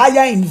be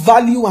higher in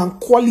value and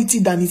quality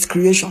than its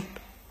creation.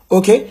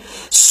 Okay,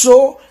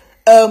 so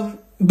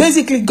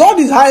basically God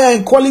is higher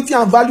in quality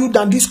and value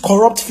than this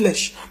corrupt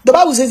flesh. The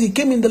Bible says he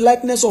came in the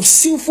likeness of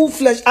sinful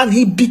flesh and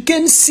he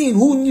became sin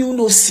who knew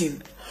no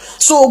sin.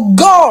 So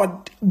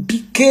God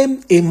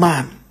became a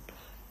man.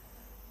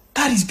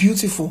 That is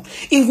beautiful.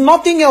 If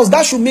nothing else,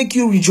 that should make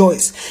you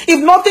rejoice. If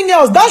nothing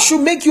else, that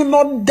should make you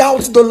not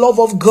doubt the love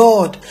of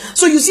God.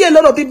 So you see a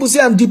lot of people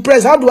say, I'm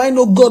depressed. How do I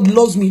know God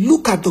loves me?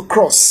 Look at the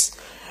cross.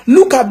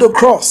 Look at the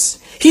cross.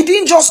 He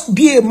didn't just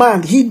be a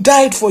man. He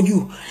died for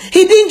you.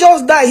 He didn't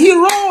just die. He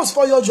rose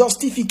for your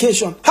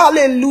justification.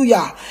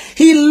 Hallelujah.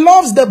 He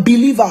loves the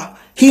believer.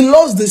 He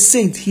loves the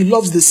saint. He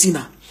loves the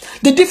sinner.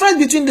 The difference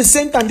between the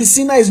saint and the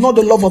sinner is not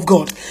the love of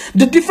God.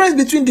 The difference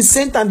between the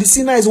saint and the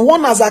sinner is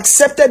one has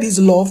accepted his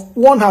love,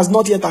 one has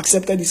not yet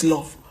accepted his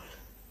love.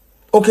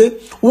 Okay?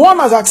 One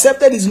has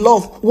accepted his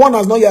love, one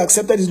has not yet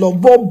accepted his love.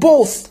 But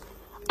both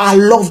are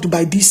loved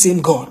by this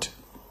same God.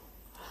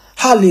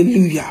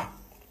 Hallelujah.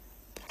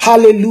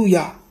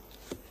 Hallelujah.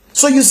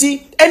 So you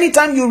see,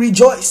 anytime you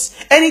rejoice,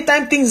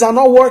 anytime things are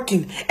not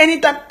working,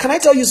 anytime, can I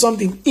tell you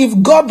something?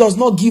 If God does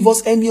not give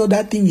us any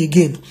other thing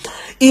again,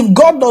 if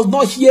God does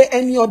not hear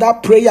any other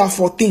prayer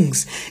for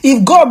things,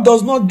 if God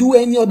does not do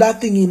any other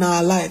thing in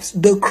our lives,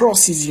 the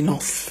cross is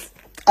enough.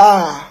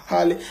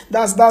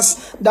 That's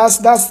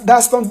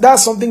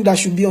something that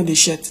should be on the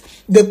shirt.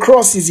 The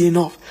cross is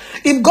enough.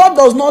 If God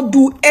does not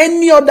do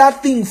any other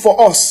thing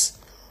for us,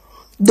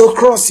 the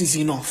cross is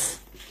enough.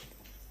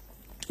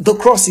 The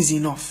cross is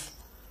enough.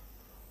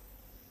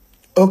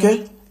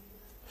 Okay?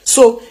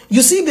 So,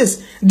 you see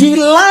this? The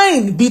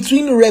line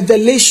between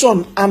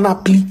revelation and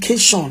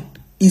application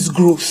is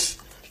growth.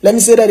 Let me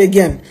say that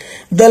again.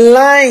 The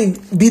line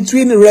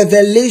between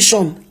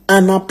revelation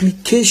and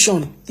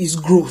application is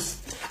growth.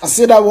 I'll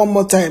say that one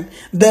more time.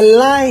 The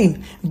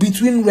line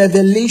between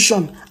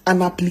revelation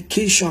and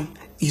application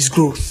is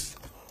growth.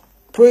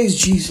 Praise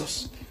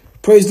Jesus.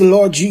 Praise the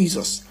Lord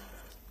Jesus.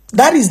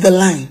 That is the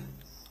line.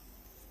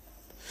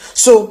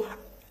 So,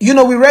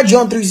 we read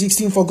John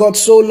 3:16, for God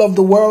so loved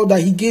the world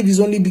that he gave his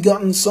only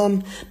begotten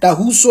son, that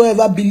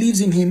whosoever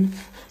believes in him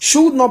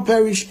should not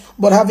perish,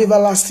 but have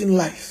everlasting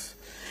life.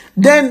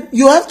 Then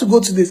you have to go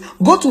to this.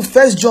 Go to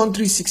 1 John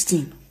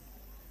 3:16.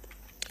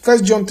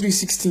 1 John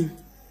 3:16.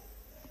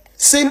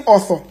 Same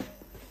author.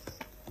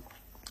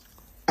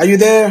 Are you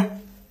there?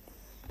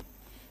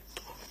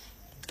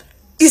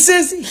 It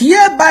says,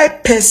 hereby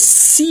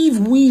perceive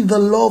we the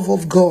love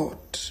of God.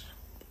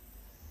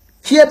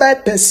 Hereby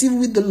perceive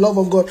we the love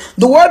of God.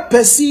 The word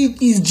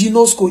perceive is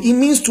ginosko. It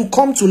means to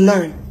come to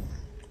learn.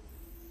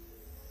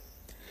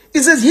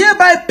 It says,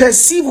 hereby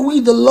perceive we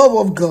the love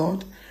of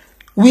God.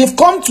 We've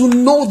come to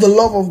know the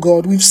love of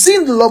God. We've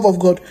seen the love of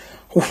God.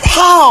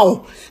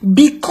 How?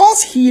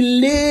 Because he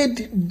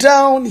laid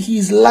down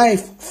his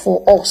life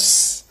for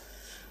us.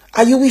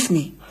 Are you with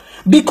me?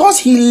 Because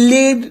he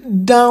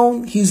laid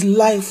down his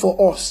life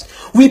for us.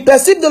 We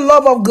perceive the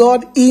love of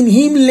God in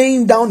him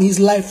laying down his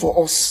life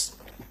for us.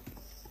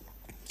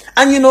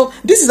 And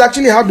this is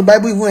actually how the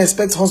Bible even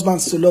expects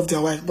husbands to love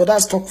their wife. But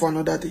that's talk for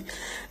another day.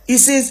 It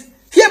says,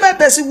 hereby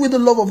perceive with the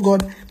love of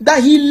God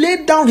that he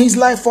laid down his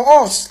life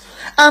for us.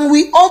 And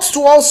we ought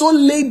to also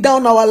lay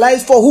down our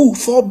lives for who?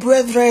 For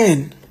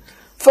brethren.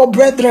 For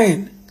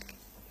brethren.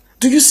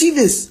 Do you see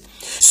this?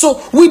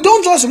 So we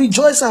don't just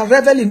rejoice and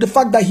revel in the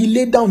fact that he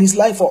laid down his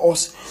life for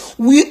us.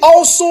 We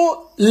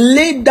also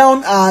lay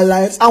down our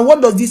lives. And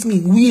what does this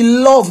mean? We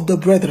love the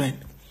brethren.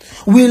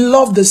 We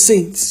love the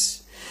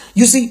saints.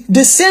 You see,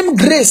 the same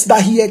grace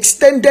that he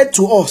extended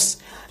to us.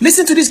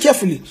 Listen to this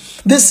carefully.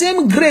 The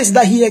same grace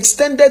that he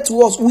extended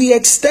to us, we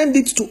extend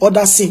it to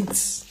other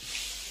saints.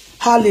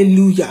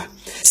 Hallelujah.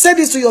 Say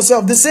this to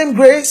yourself. The same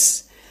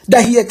grace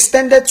that he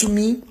extended to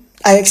me,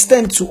 I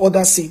extend to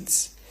other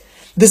saints.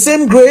 The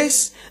same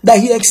grace that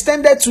he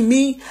extended to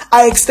me,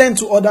 I extend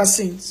to other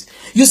saints.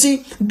 You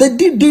see, the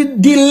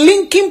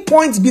linking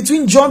point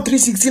between John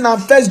 3:16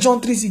 and 1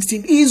 John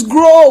 3:16 is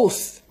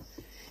growth.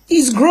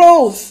 Is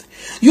growth.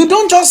 You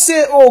don't just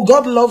say, oh,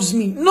 God loves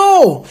me.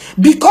 No.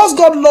 Because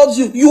God loves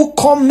you, you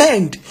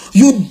commend.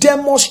 You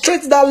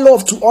demonstrate that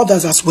love to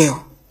others as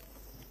well.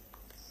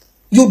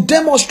 You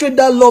demonstrate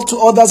that love to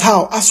others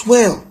how? As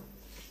well.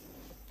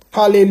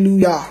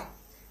 Hallelujah.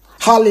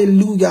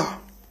 Hallelujah.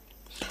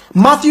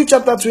 Matthew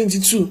chapter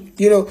 22.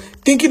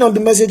 Thinking on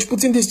the message,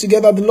 putting this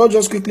together, the Lord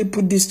just quickly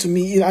put this to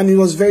me and it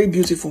was very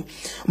beautiful.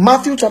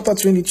 Matthew chapter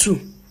 22.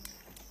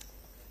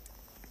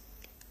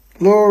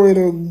 Glory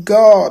to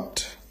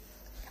God.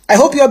 I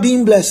hope you are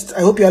being blessed.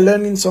 I hope you are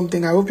learning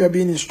something. I hope you are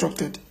being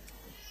instructed.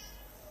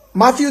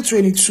 Matthew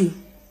 22.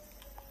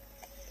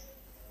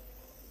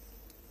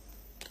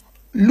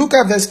 Look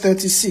at verse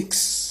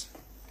 36.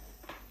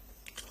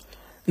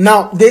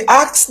 Now, they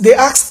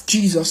asked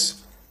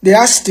Jesus. They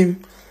asked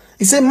him.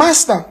 He said,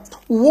 Master,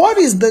 what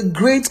is the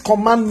great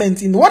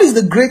commandment in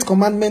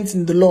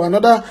the law?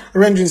 Another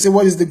rendering say,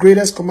 what is the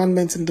greatest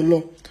commandment in the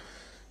law?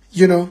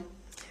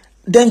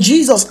 Then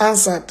Jesus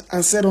answered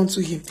and said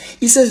unto him,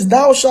 he says,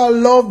 thou shalt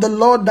love the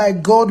Lord thy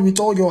God with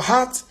all your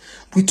heart,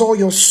 with all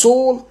your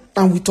soul,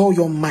 and with all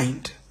your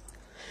mind.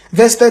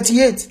 Verse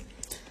 38.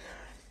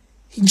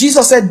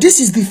 Jesus said, this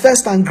is the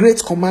first and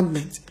great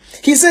commandment.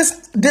 He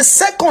says, the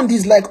second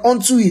is like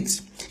unto it.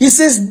 He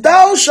says,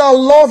 thou shalt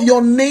love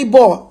your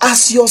neighbor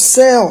as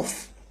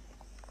yourself.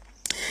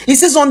 He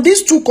says, on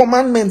these two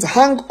commandments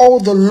hang all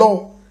the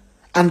law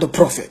and the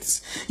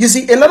prophets. You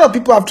see, a lot of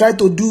people have tried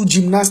to do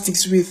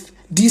gymnastics with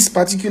this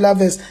particular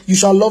verse. You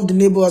shall love the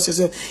neighbor as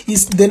yourself.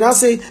 They now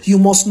say, you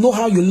must know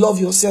how you love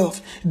yourself.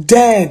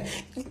 Then,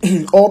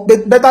 or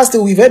better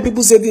still, we've heard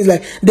people say things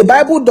like, the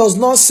Bible does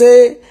not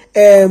say,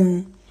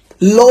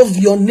 love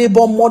your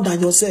neighbor more than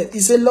yourself.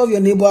 He said, love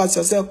your neighbor as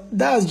yourself.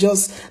 That's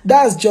just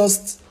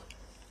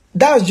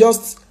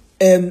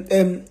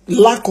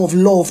lack of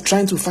love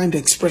trying to find the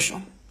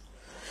expression.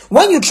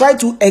 When you try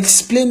to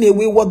explain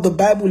away what the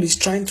Bible is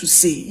trying to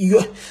say,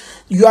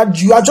 you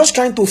are just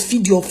trying to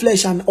feed your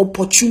flesh an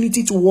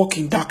opportunity to walk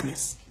in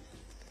darkness.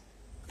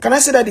 Can I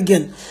say that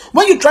again?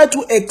 When you try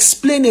to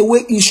explain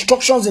away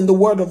instructions in the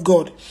word of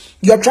God,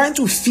 you are trying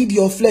to feed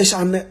your flesh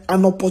an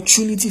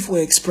opportunity for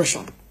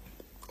expression.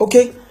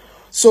 Okay?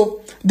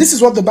 So, this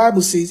is what the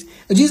Bible says.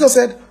 Jesus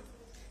said,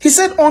 he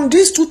said, on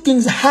these two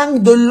things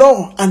hang the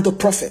law and the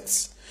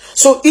prophets.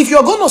 So, if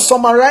you're going to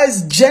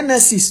summarize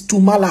Genesis to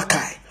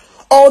Malachi,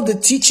 all the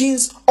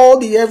teachings, all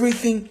the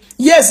everything,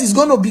 yes, it's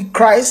going to be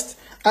Christ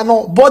and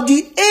all, but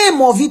the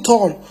aim of it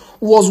all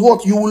was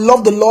what? You will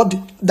love the Lord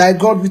thy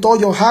God with all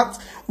your heart,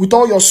 with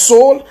all your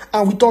soul,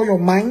 and with all your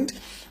mind.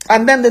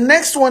 And then the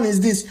next one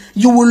is this: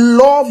 you will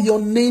love your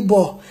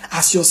neighbor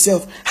as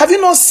yourself. Have you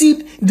not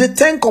seen the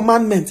 10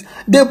 commandments?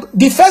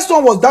 The first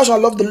one was thou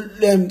shalt love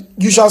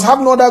you shall have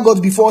no other gods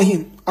before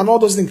him, and all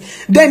those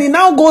things. Then he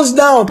now goes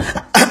down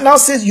and now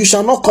says you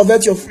shall not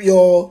covet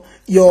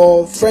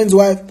your friend's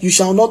wife, you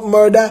shall not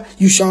murder,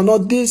 you shall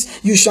not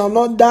this, you shall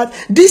not that.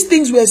 These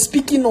things were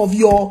speaking of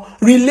your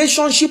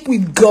relationship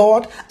with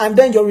God and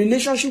then your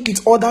relationship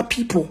with other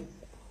people.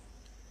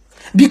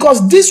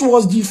 Because this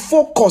was the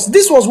focus.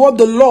 This was what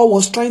the law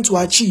was trying to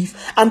achieve.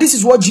 And this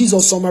is what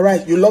Jesus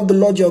summarized. You love the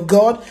Lord your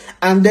God,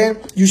 and then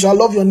you shall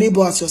love your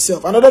neighbor as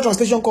yourself. Another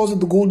translation calls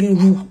it the golden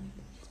rule.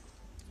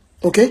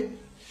 Okay?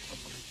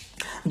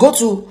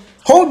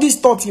 Hold this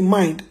thought in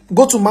mind.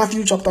 Go to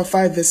Matthew chapter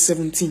 5 verse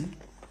 17.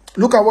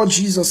 Look at what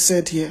Jesus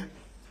said here.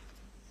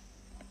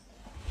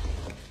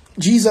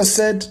 Jesus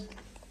said,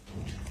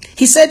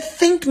 he said,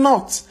 think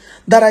not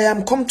that I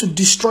am come to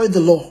destroy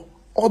the law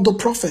or the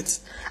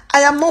prophets.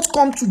 I am not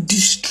come to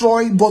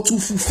destroy, but to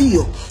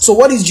fulfill. So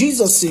what is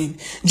Jesus saying?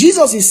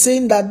 Jesus is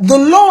saying that the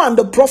law and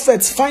the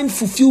prophets find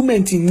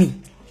fulfillment in me.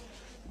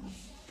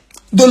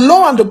 The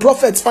law and the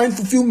prophets find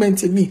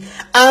fulfillment in me.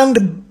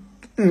 And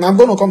I'm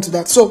going to come to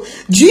that. So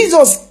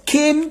Jesus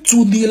came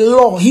to the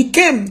law. He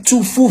came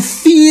to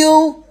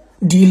fulfill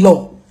the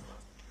law.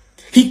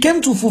 He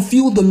came to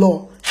fulfill the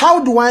law.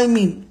 How do I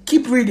mean?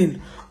 Keep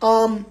reading.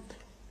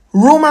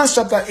 Romans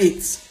chapter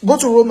 8. Go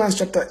to Romans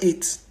chapter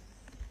 8.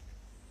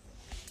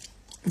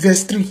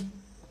 Verse 3.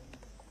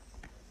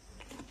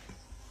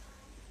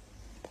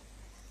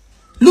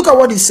 Look at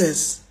what it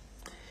says.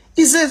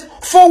 It says,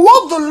 for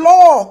what the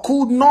law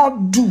could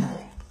not do,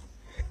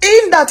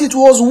 in that it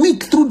was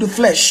weak through the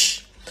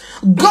flesh,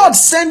 God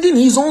sending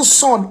his own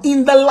son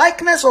in the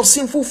likeness of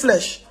sinful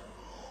flesh,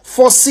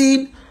 for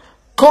sin,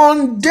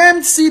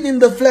 condemned sin in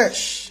the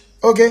flesh.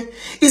 Okay?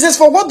 It says,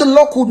 for what the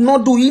law could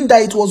not do, in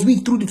that it was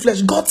weak through the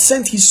flesh, God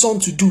sent his son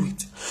to do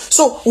it.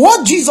 So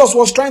what Jesus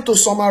was trying to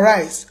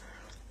summarize,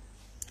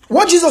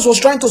 when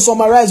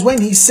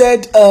he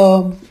said,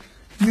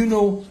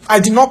 I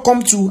did not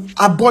come to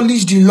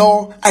abolish the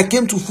law, I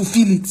came to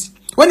fulfill it.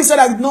 When he said,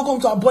 I did not come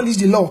to abolish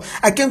the law,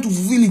 I came to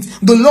fulfill it,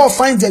 the law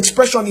finds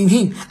expression in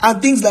him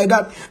and things like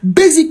that.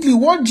 Basically,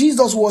 what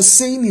Jesus was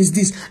saying is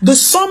this. The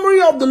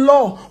summary of the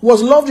law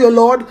was love your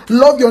Lord,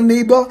 love your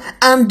neighbor.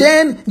 And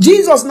then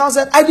Jesus now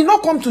said, I did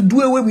not come to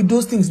do away with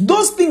those things.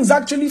 Those things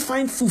actually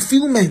find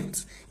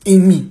fulfillment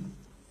in me.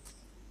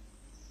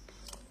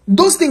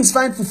 Those things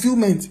find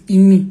fulfillment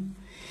in me.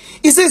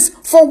 It says,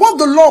 for what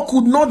the law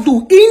could not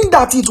do, in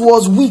that it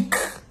was weak.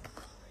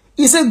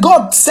 He said,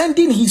 God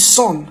sending his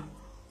son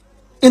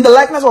in the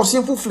likeness of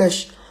sinful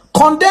flesh,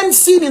 condemned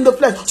sin in the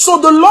flesh.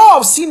 So the law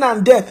of sin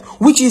and death,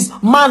 which is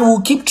man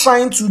will keep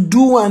trying to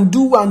do and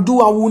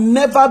will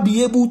never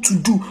be able to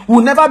do,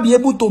 will never be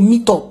able to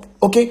meet up.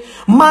 Okay?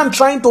 Man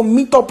trying to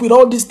meet up with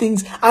all these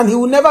things, and he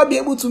will never be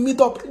able to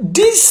meet up.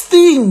 These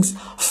things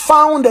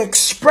found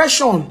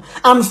expression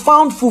and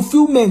found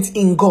fulfillment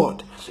in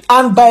God,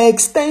 and by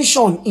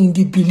extension in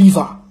the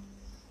believer.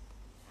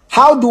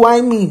 How do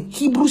I mean?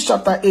 Hebrews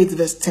chapter 8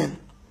 verse 10.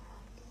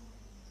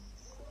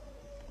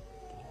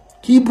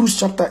 Hebrews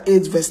chapter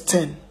 8 verse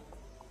 10.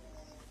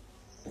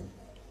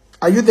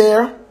 Are you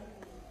there?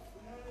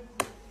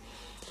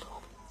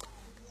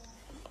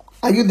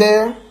 Are you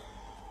there?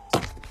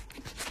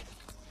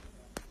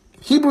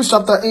 Hebrews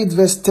chapter 8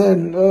 verse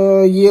 10.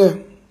 Yeah.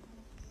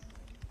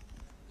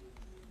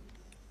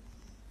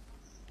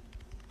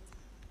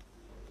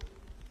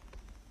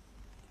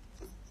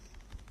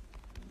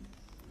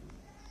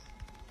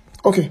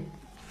 Okay.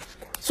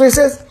 So it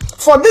says,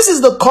 for this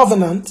is the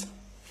covenant.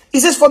 It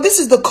says, for this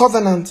is the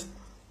covenant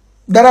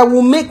that I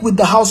will make with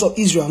the house of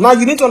Israel. Now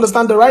you need to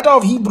understand, the writer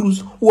of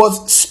Hebrews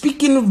was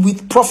speaking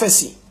with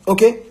prophecy.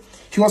 Okay?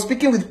 He was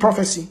speaking with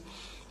prophecy.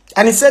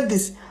 And he said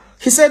this.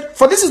 He said,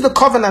 for this is the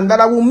covenant that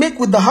I will make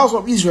with the house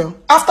of Israel.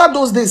 After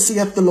those days,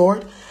 saith the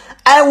Lord,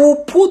 I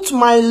will put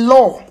my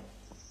law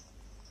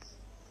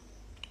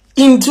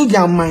into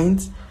their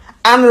minds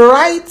and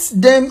write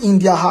them in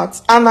their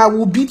hearts, and I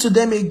will be to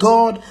them a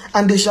God,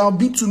 and they shall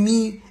be to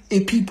me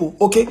a people.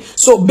 Okay,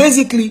 so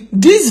basically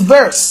this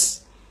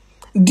verse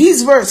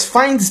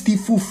finds the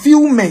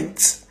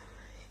fulfillment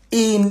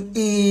in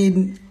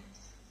the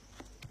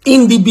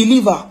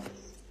believer.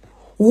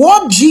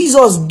 What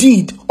Jesus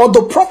did, or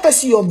the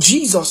prophecy of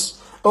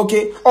Jesus,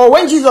 okay, or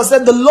when Jesus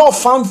said the law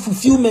found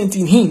fulfillment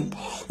in him,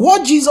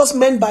 what Jesus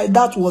meant by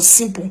that was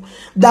simple.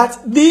 That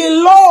the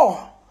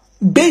law,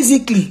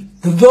 basically,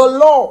 the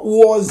law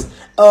was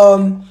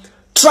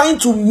trying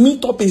to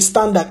meet up a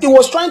standard. It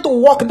was trying to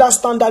walk that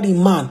standard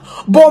in man.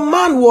 But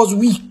man was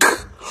weak.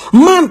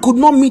 Man could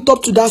not meet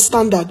up to that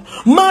standard.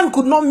 Man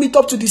could not meet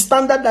up to the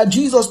standard that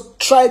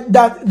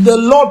that the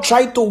Lord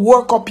tried to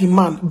work up in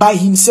man by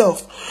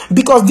himself.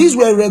 Because these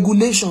were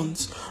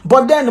regulations.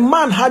 But then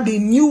man had a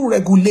new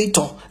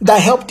regulator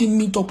that helped him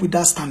meet up with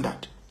that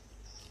standard.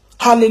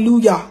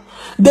 Hallelujah.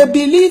 The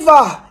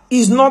believer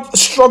is not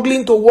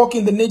struggling to walk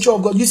in the nature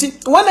of God. You see,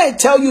 when I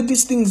tell you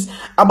these things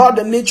about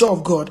the nature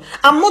of God,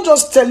 I'm not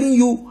just telling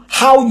you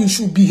how you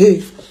should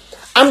behave.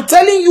 I'm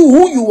telling you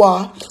who you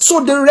are.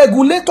 So the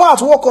regulator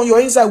at work on your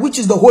inside, which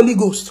is the Holy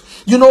Ghost,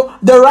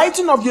 the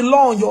writing of the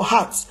law on your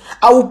heart,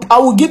 I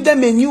will give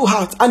them a new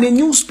heart, and a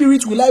new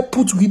spirit will I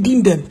put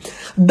within them.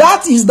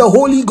 That is the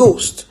Holy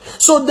Ghost.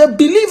 So the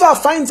believer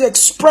finds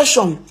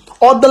expression,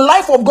 or the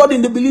life of God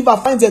in the believer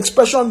finds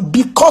expression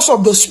because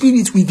of the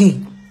spirit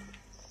within.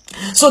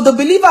 So the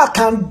believer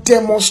can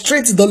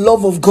demonstrate the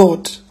love of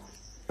God.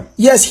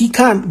 Yes, he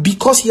can,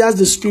 because he has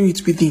the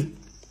spirit within.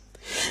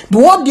 But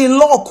what the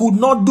law could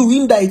not do,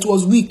 in that it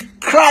was weak,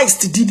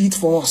 Christ did it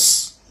for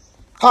us.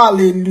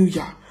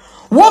 Hallelujah.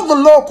 What the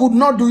law could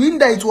not do, in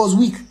that it was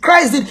weak,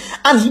 Christ did.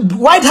 And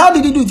how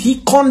did he do it?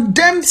 He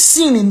condemned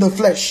sin in the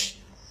flesh.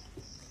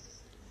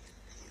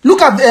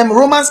 Look at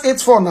Romans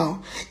 8:4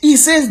 now. He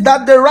says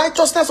that the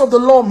righteousness of the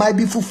law might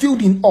be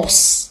fulfilled in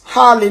us.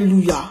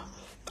 Hallelujah.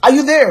 Are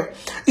you there?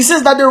 He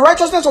says that the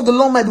righteousness of the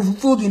law might be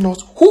fulfilled in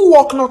us, who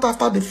walk not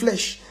after the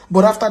flesh,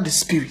 but after the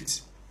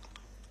spirit.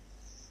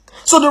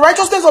 So the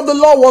righteousness of the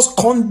law was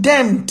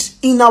condemned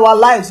in our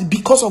lives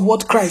because of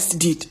what Christ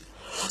did.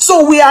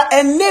 So we are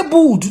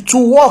enabled to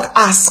walk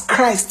as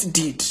Christ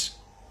did.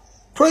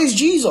 Praise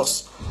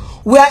Jesus.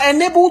 We are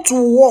enabled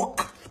to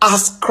walk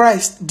as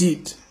Christ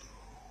did.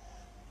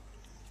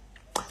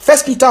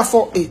 1 Peter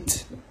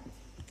 4:8.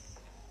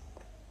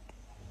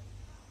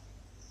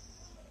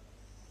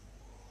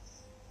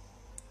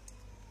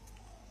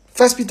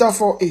 First Peter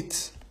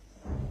 4:8.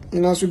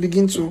 And as we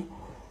begin to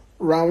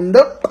round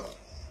up,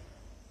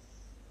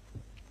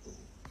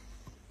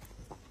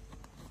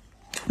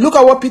 look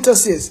at what Peter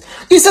says.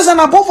 He says, and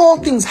above all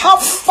things,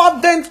 have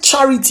fervent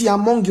charity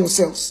among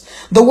yourselves.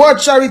 The word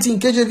charity in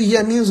KJV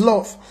here means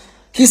love.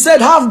 He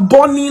said, have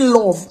burning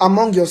love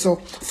among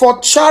yourselves, for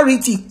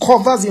charity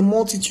covers a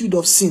multitude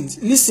of sins.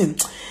 Listen,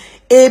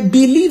 a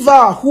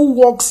believer who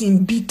walks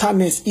in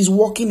bitterness is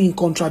walking in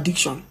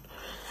contradiction.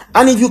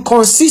 And if you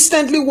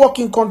consistently walk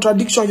in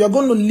contradiction, you're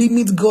going to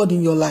limit God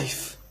in your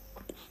life.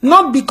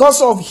 Not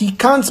because of he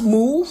can't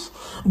move,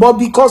 but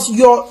because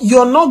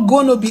you're not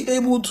going to be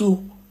able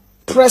to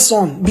press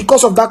on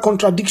because of that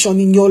contradiction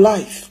in your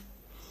life.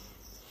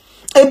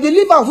 A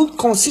believer who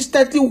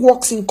consistently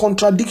walks in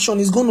contradiction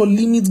is going to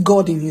limit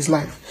God in his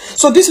life.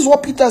 So this is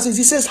what Peter says.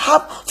 He says,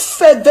 have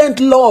fervent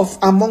love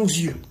amongst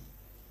you.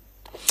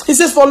 He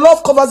says, for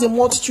love covers a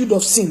multitude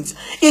of sins.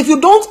 If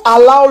you don't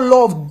allow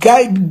love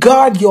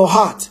guard your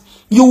heart,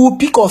 you will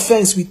pick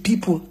offense with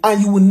people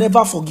and you will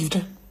never forgive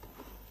them.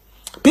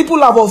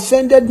 People have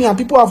offended me and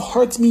people have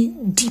hurt me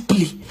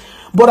deeply.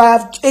 But I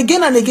have,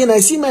 again and again, I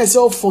see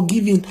myself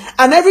forgiving.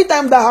 And every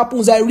time that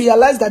happens, I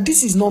realize that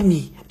this is not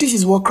me. This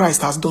is what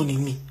Christ has done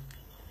in me.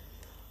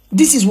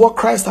 This is what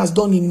Christ has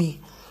done in me.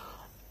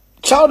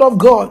 Child of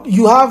God,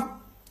 you have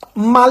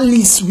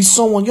malice with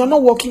someone. You're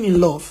not walking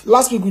in love.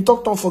 Last week we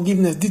talked on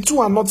forgiveness. The two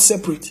are not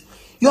separate.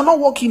 You're not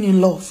walking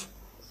in love.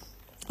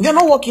 You're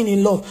not walking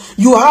in love.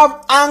 You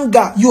have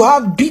anger. You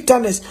have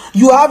bitterness.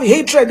 You have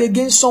hatred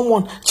against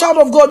someone. Child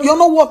of God, you're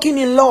not walking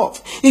in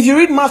love. If you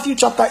read Matthew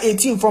chapter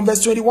 18 from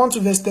verse 21 to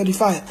verse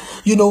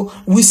 35,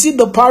 we see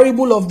the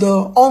parable of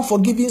the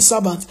unforgiving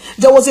servant.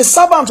 There was a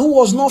servant who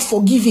was not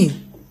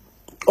forgiving.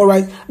 All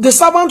right. The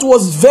servant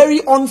was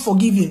very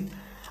unforgiving.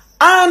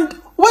 And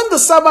when the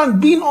servant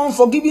being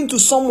unforgiving to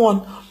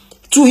someone,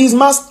 to his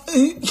master,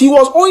 he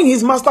was owing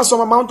his master some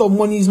amount of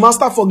money. His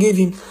master forgave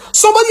him.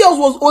 Somebody else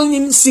was owing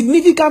him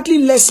significantly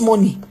less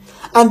money.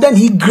 And then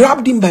he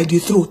grabbed him by the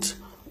throat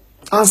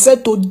and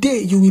said,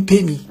 today you will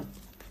pay me.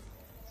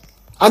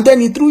 And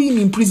then he threw him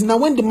in prison.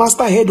 And when the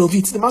master heard of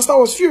it, the master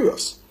was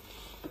furious.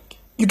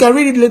 You can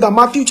read it later,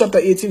 Matthew chapter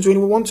 18,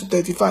 21 to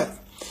 35.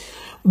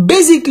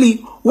 Basically,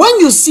 when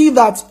you see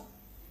that,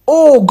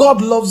 oh,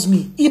 God loves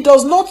me, it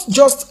does not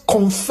just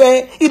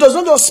confer, it does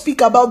not just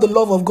speak about the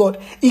love of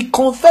God. It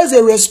confers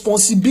a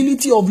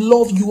responsibility of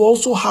love you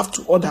also have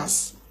to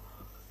others.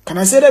 Can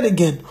I say that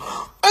again?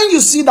 When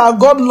you see that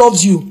God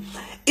loves you,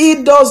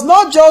 it does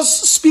not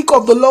just speak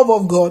of the love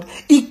of God.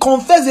 It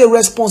confers a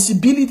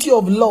responsibility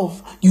of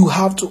love you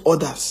have to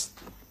others.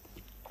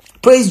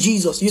 Praise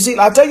Jesus. You see,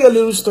 I'll tell you a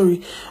little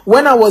story.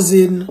 When I was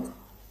in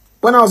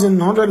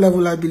 100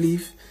 level, I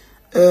believe,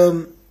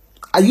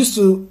 I used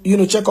to,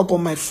 check up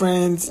on my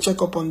friends,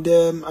 check up on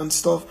them and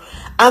stuff.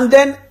 And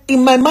then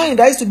in my mind,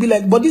 I used to be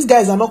like, but these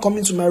guys are not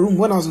coming to my room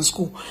when I was in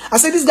school. I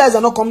said, these guys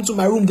are not coming to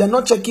my room. They're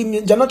not checking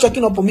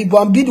up on me, but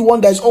I'm be the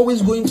one that is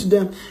always going to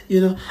them.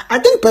 I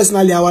think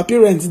personally, our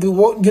parents,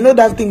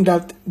 that thing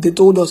that they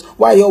told us,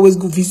 why you always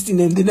go visiting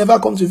them? They never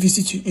come to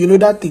visit you.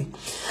 That thing.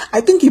 I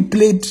think it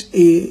played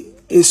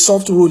a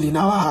soft role in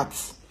our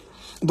hearts.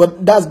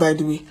 But that's by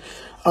the way.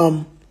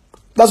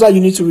 That's why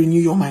you need to renew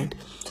your mind.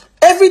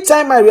 Every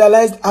time I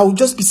realized, I would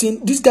just be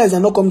saying, these guys are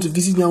not coming to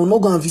visit me. I will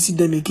not go and visit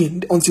them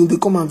again until they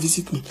come and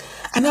visit me.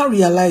 And I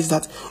realized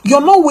that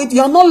you're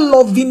not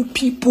loving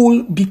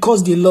people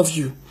because they love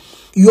you.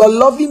 You are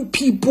loving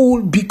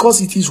people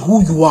because it is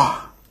who you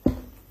are.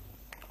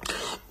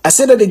 I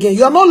said that again.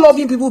 You are not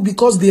loving people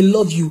because they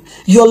love you.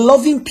 You're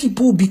loving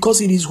people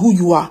because it is who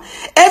you are.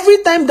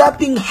 Every time that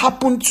thing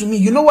happened to me,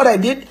 you know what I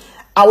did?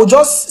 I would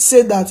just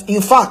say that,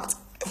 in fact,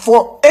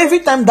 for every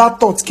time that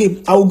thought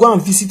came, I will go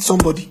and visit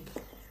somebody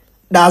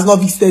that has not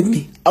visited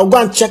me. I will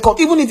go and check up.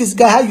 Even if it's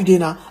guy, how you doing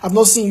now? I've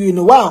not seen you in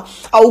a while.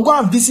 I will go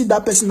and visit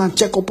that person and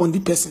check up on the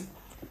person.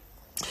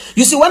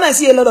 You see, when I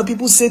see a lot of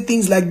people say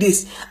things like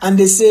this, and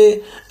they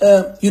say,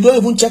 you don't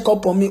even check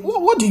up on me.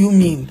 What do you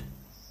mean?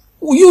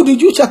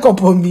 Did you check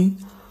up on me?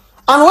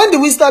 And when do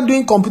we start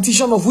doing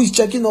competition of who is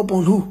checking up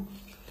on who?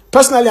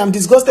 Personally, I'm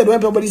disgusted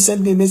when somebody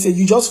sent me a message,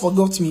 you just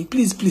forgot me.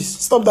 Please,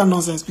 stop that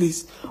nonsense,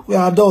 please. We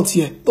are adults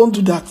here. Don't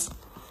do that.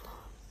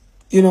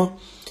 You know,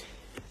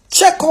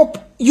 check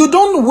up. You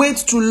don't wait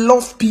to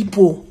love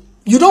people.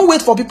 You don't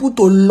wait for people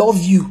to love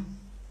you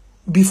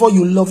before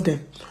you love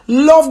them.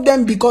 Love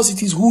them because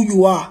it is who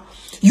you are.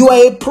 You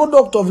are a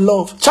product of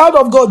love. Child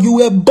of God, you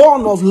were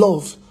born of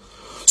love.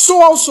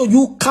 So also,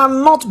 you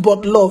cannot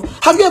but love.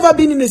 Have you ever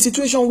been in a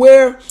situation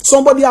where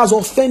somebody has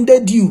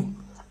offended you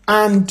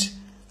and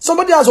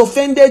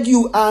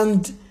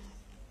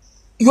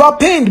you are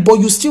pained, but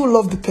you still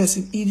love the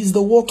person? It is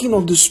the working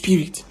of the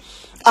Spirit.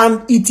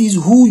 And it is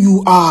who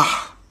you are.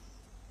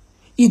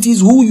 It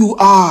is who you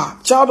are.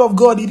 Child of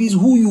God, it is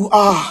who you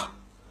are.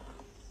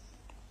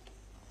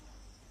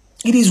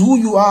 It is who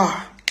you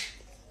are.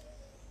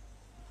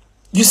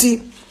 You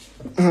see,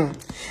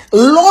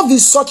 love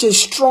is such a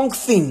strong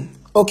thing,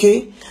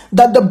 okay,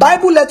 that the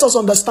Bible lets us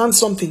understand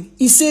something.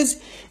 It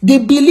says the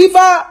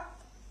believer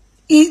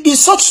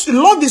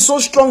love is so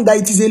strong that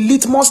it is a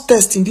litmus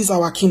test in this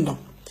our kingdom.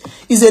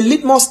 It's a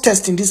litmus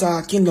test in this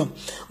our kingdom.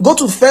 Go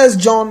to 1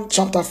 John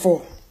chapter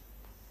 4.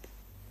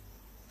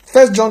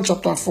 1 John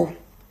chapter 4.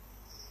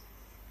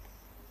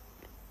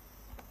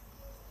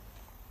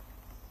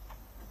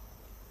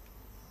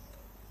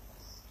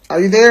 Are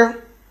you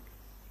there?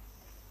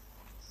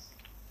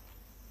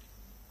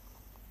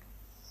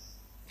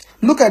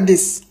 Look at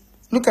this.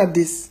 Look at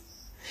this.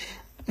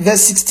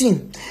 Verse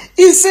 16.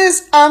 It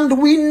says, and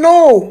we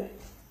know.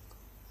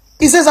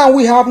 It says, and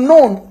we have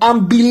known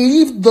and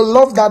believed the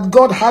love that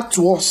God had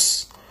to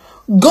us.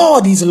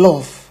 God is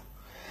love.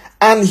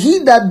 And he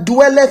that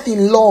dwelleth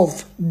in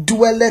love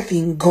dwelleth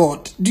in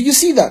God. Do you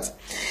see that?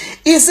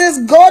 It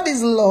says, God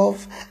is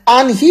love,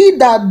 and he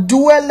that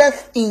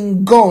dwelleth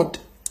in God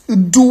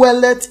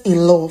dwelleth in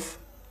love.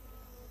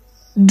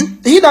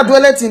 He that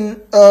dwelleth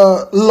in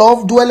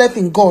love dwelleth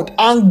in God,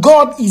 and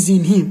God is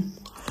in him.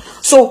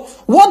 So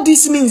what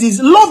this means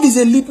is love is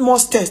a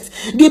litmus test.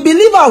 The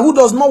believer who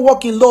does not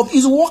walk in love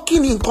is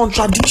walking in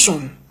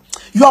contradiction.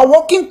 You are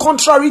walking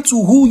contrary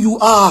to who you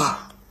are.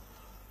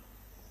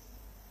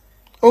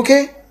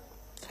 Okay?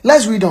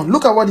 Let's read on.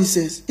 Look at what it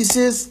says. It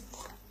says,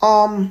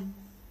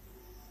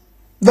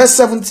 verse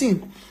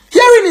 17.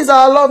 Herein is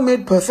our love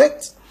made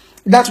perfect,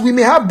 that we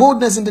may have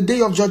boldness in the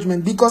day of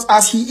judgment, because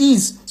as he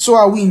is, so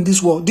are we in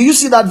this world. Do you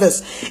see that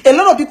verse? A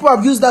lot of people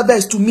have used that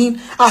verse to mean,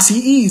 as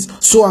he is,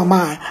 so am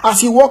I. As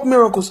he worked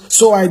miracles,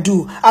 so I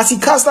do. As he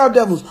cast out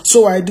devils,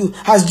 so I do.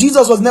 As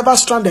Jesus was never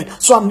stranded,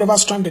 so I'm never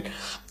stranded.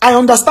 I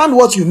understand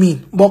what you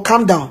mean, but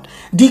calm down.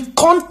 The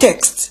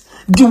context,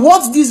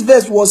 what this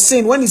verse was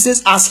saying when it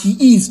says, as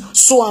he is,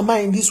 so am I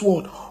in this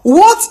world.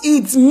 What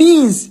it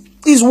means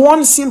is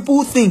one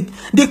simple thing.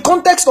 The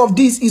context of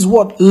this is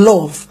what?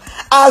 Love.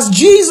 As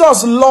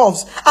Jesus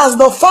loves, as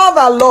the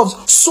Father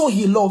loves, so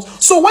he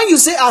loves. So when you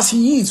say as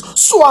he is,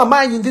 so am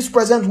I in this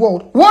present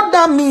world, what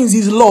that means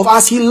is love.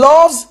 As he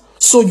loves,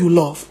 so you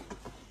love.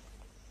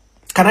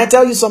 Can I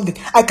tell you something?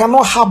 I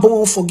cannot harbor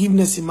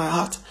unforgiveness in my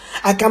heart.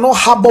 I cannot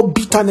harbor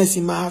bitterness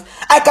in my heart.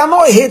 I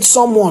cannot hate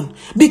someone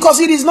because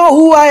it is not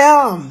who I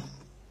am.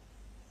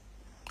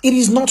 It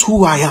is not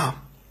who I am.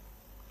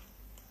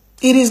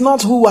 It is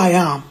not who I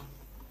am.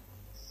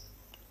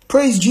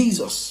 Praise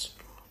Jesus.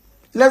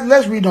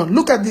 Let's read on.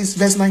 Look at this,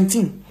 verse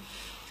 19.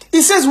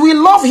 It says, we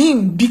love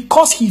him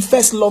because he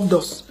first loved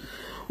us.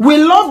 We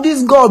love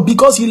this God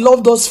because he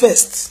loved us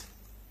first.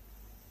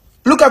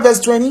 Look at verse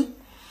 20.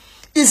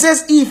 It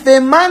says, if a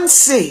man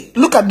say,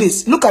 look at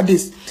this.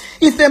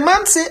 If a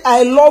man say,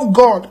 I love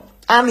God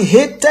and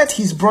hated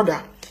his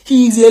brother,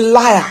 he is a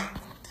liar.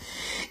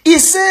 It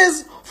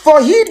says,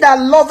 for he that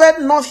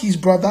loveth not his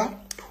brother,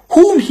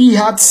 whom he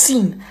had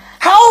seen,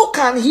 how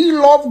can he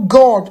love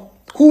God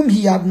whom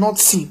he had not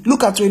seen?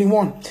 Look at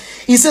 21.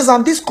 He says,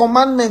 and this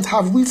commandment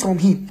have we from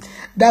him,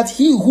 that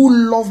he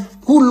who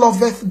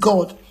loveth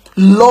God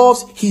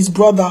loves his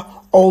brother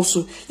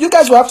also. You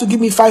guys will have to give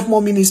me 5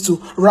 more minutes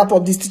to wrap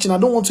up this teaching. I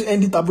don't want to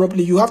end it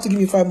abruptly. You have to give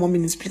me 5 more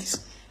minutes,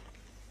 please.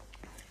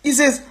 He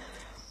says,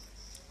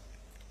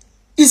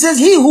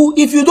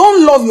 if you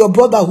don't love your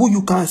brother who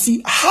you can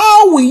see,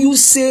 how will you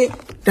say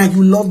that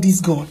you love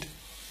this God?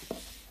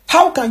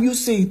 How can you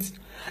say it?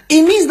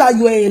 It means that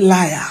you are a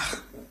liar.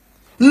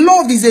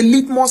 Love is a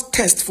litmus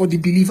test for the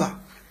believer.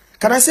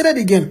 Can I say that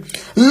again?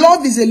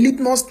 Love is a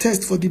litmus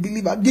test for the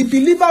believer. The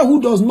believer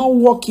who does not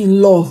walk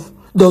in love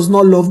does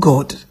not love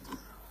God.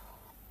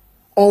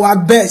 Or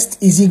at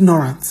best is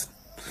ignorant.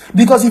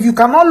 Because if you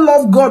cannot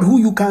love God who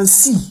you can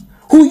see,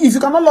 if you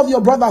cannot love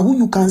your brother who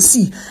you can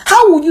see,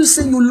 how would you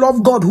say you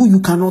love God who you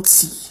cannot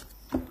see?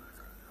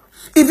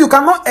 If you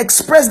cannot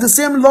express the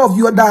same love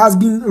that has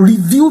been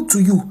revealed to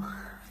you,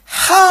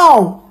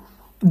 how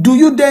do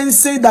you then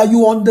say that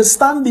you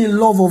understand the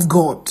love of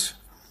God?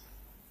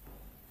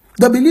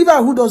 The believer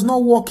who does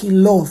not walk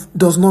in love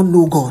does not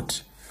know God.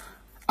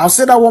 I'll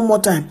say that one more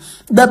time.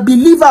 The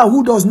believer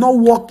who does not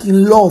walk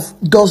in love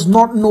does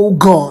not know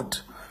God.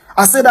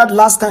 I said that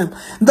last time.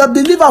 The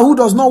believer who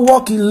does not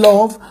walk in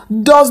love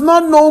does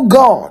not know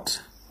God.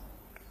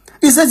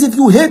 It says if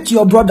you hate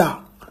your brother,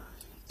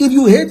 then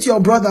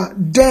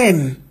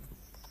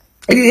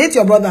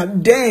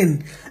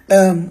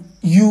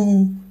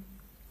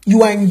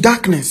you are in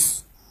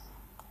darkness.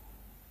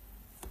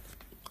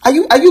 Are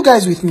you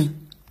guys with me?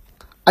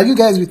 Are you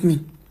guys with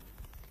me?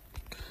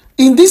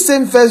 In this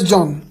same 1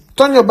 John,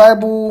 turn your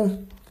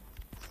Bible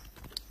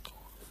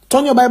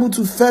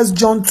to 1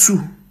 John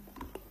 2.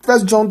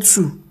 1 John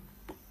 2.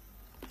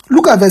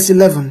 Look at verse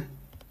 11.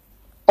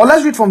 Or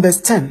let's read from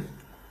verse 10.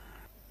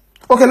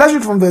 Okay, let's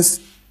read from verse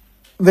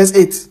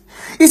 8.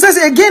 It says,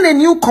 again a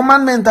new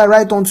commandment I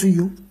write unto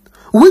you,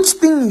 which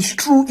thing is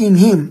true in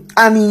him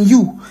and in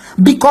you,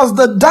 because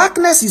the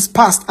darkness is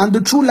past and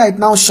the true light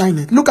now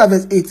shineth. Look at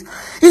verse 8.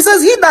 It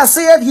says, he that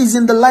saith he is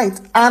in the light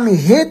and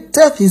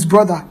hateth his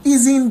brother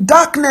is in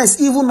darkness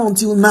even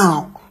until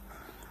now.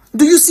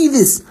 Do you see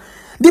this?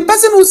 The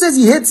person who says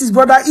he hates his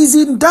brother is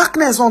in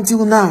darkness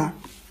until now.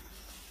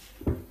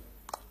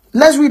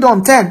 Let's read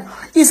on 10.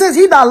 It says,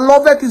 he that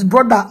loveth his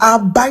brother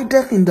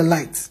abideth in the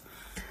light,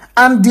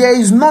 and there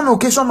is none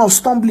occasion of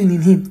stumbling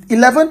in him.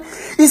 11.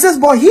 It says,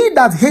 but he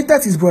that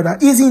hateth his brother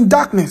is in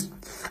darkness,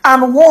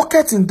 and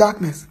walketh in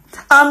darkness,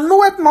 and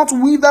knoweth not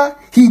whither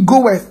he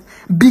goeth,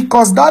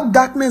 because that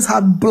darkness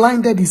had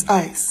blinded his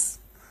eyes.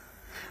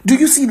 Do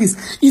you see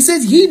this? He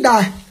says, he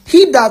that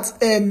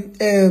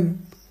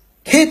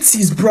hates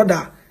his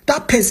brother,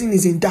 that person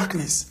is in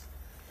darkness.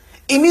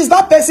 It means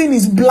that person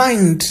is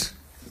blind.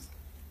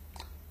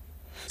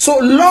 So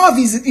love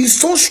is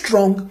so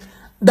strong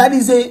that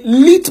is a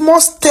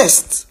litmus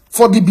test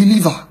for the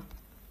believer.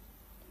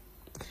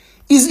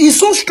 Is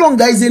so strong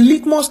that is a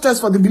litmus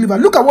test for the believer.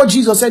 Look at what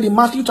Jesus said in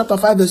Matthew chapter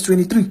 5 verse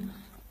 23.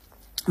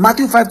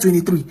 Matthew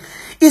 5:23.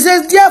 He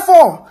says,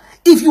 therefore,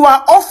 if you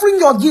are offering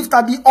your gift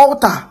at the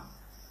altar,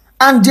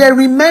 and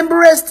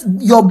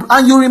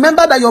you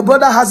remember that your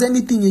brother has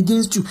anything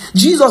against you,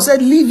 Jesus said,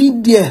 leave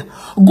it there.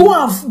 Go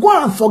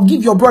and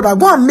forgive your brother.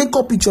 Go and make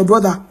up with your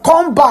brother.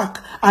 Come back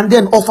and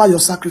then offer your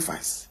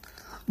sacrifice.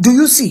 Do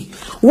you see?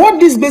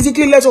 What this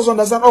basically lets us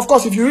understand, of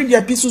course, if you read the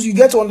epistles, you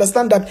get to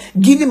understand that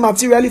giving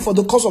materially for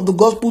the cause of the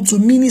gospel to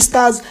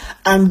ministers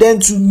and then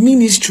to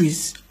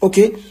ministries,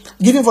 okay?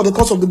 Giving for the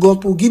cause of the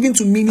gospel, giving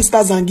to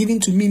ministers and giving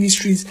to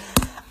ministries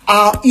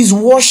is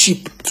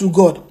worship to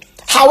God.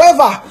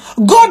 However,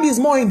 God is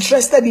more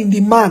interested in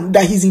the man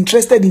than he's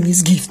interested in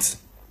his gift.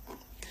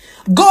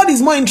 God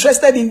is more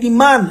interested in the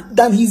man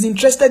than he's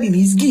interested in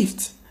his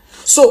gift.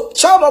 So,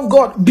 child of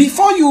God,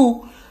 before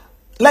you,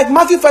 like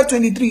Matthew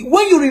 5:23,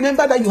 when you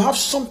remember that you have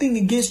something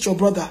against your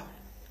brother,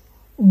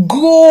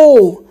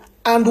 go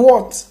and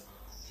what?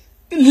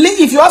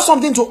 If you have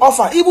something to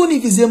offer, even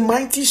if it's a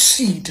mighty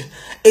seed,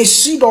 a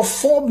seed of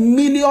 $4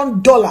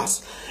 million,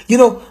 you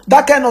know,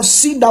 that kind of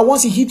seed that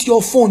once it hits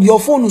your phone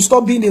will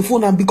stop being a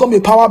phone and become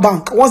a power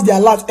bank once the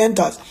alert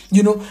enters,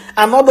 you know,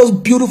 and all those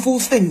beautiful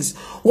things.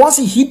 Once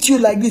it hits you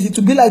like this, it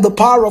will be like the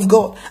power of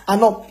God.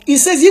 And all. It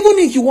says, even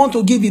if you want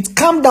to give it,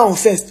 calm down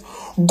first.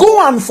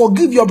 Go and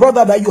forgive your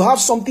brother that you have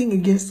something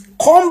against.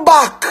 Come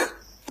back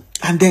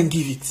and then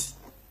give it.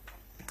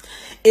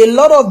 A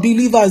lot of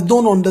believers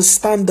don't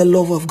understand the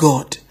love of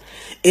God.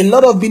 A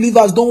lot of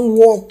believers don't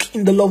walk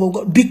in the love of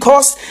God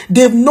because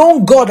they've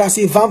known God as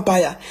a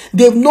vampire.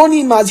 They've known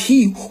him as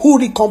he who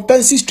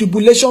recompenses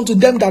tribulation to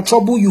them that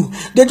trouble you.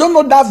 They don't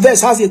know that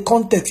verse has a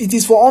context. It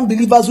is for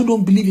unbelievers who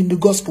don't believe in the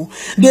gospel.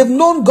 They've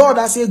known God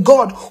as a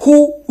God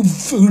who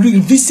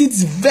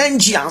visits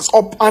vengeance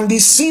upon the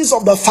sins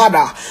of the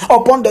father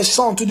upon the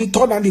son to the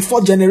third and the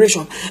fourth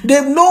generation.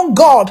 They've known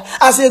God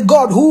as a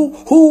God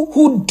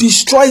who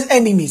destroys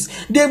enemies.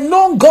 They've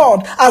known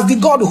God as the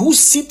God who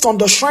sits on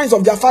the shrines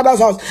of their father's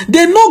house.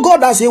 They know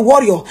God as a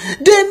warrior.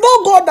 They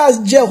know God as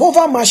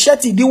Jehovah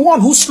Machete, the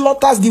one who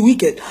slaughters the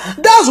wicked.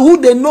 That's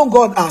who they know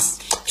God as.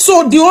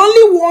 So the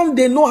only one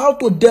they know how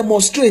to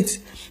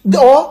demonstrate,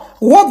 or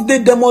what they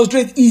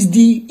demonstrate,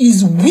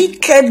 is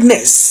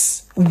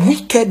wickedness.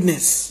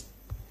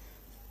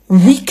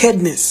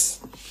 Wickedness.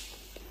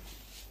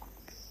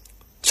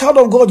 Child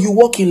of God, you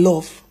walk in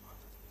love.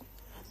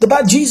 The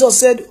Bible, Jesus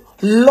said,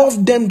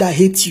 love them that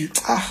hate you.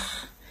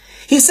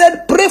 He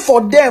said, pray for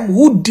them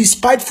who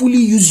despitefully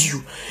use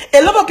you.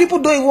 A lot of people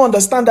don't even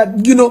understand that,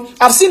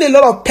 I've seen a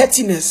lot of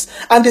pettiness,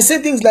 and they say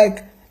things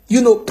like,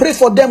 pray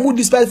for them who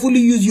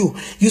despitefully use you.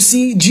 You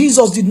see,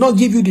 Jesus did not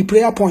give you the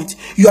prayer point.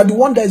 You are the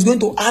one that is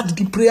going to add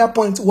the prayer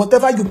point.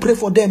 Whatever you pray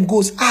for them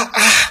goes,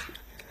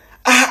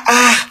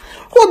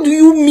 What do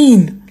you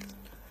mean?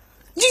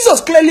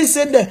 Jesus clearly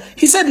said that.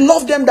 He said,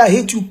 love them that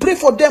hate you. Pray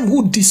for them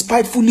who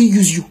despitefully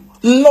use you.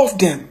 Love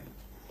them.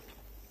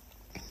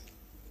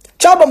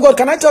 Child of God,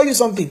 can I tell you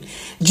something?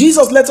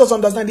 Jesus lets us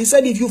understand. He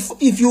said,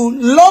 if you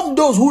love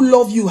those who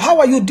love you, how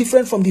are you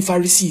different from the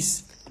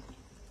Pharisees?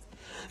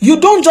 You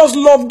don't just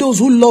love those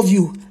who love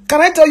you. Can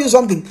I tell you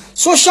something?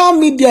 Social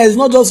media is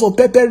not just for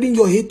peppering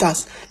your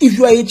haters. If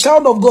you are a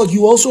child of God,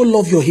 you also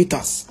love your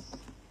haters.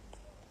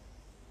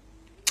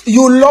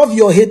 You love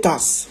your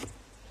haters.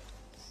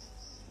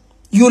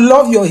 You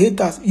love your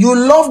haters. You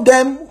love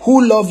them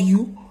who love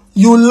you.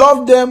 You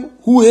love them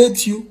who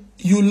hate you.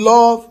 You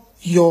love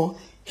your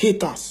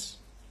haters.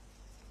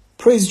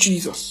 Praise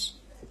Jesus.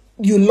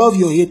 You love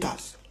your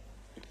haters.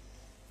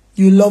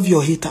 You love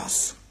your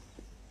haters.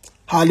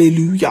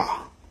 Hallelujah.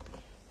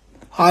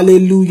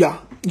 Hallelujah.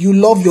 You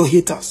love your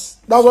haters.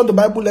 That's what the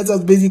Bible lets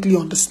us basically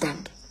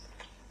understand.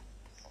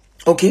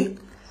 Okay?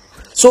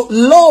 So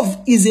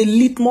love is a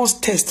litmus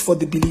test for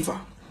the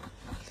believer.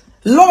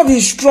 Love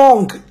is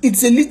strong.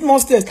 It's a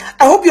litmus test.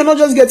 I hope you're not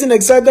just getting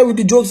excited with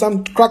the jokes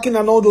I'm cracking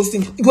and all those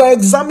things. You are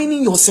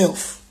examining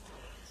yourself.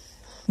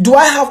 Do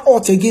I have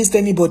aught against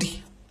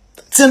anybody?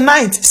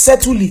 Tonight,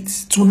 settle it.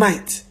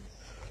 Tonight.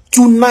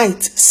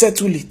 Tonight,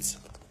 settle it.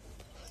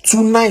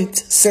 Tonight,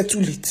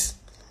 settle it.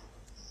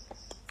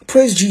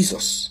 Praise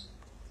Jesus.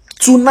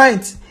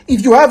 Tonight,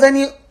 if you have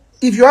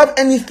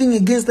anything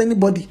against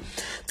anybody,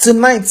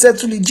 tonight,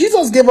 settle it.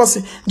 Jesus gave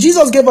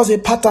us a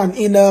pattern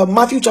in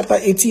Matthew chapter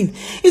 18.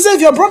 He said,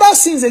 if your brother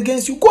sins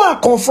against you, go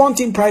and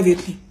confront him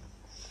privately.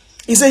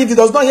 He said, if he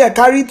does not hear,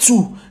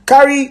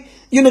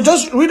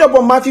 just read up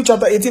on Matthew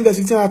chapter 18 verse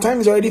 15. Our time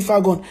is already far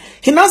gone.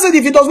 He now said,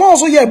 if he does not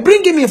also hear,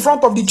 bring him in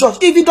front of the church.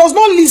 If he does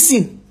not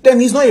listen, then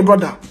he's not a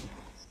brother.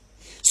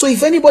 So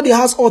if anybody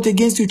has aught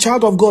against you,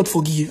 child of God,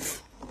 forgive.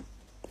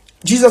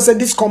 Jesus said,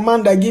 this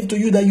command I give to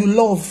you, that you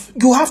love.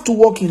 You have to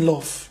walk in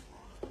love.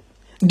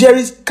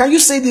 Can you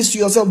say this to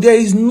yourself? There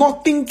is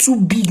nothing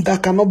too big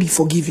that cannot be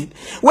forgiven.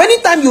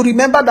 Anytime you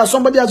remember that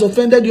somebody has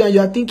offended you and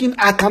you are thinking,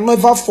 I can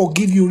never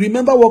forgive you,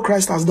 remember what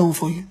Christ has done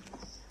for you.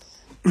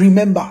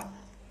 Remember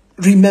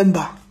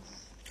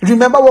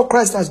what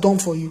Christ has done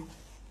for you.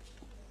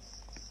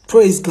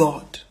 Praise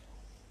God.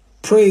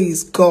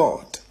 Praise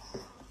God.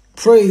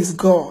 Praise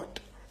God.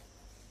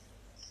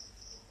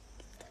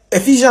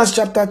 Ephesians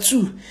chapter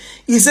 2.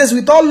 He says,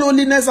 with all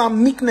lowliness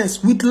and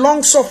meekness, with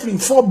long suffering,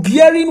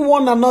 forbearing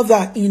one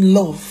another in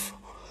love.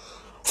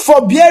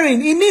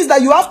 Forbearing, it means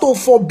that you have to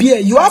forbear.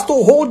 You have to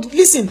hold.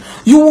 Listen,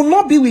 you will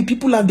not be with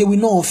people and they will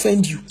not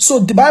offend you. So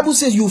the Bible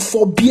says you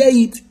forbear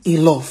it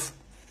in love.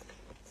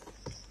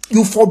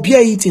 You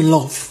forbear it in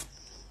love.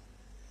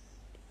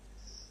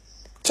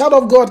 Child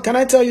of God, can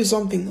I tell you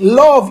something?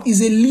 Love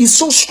is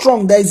so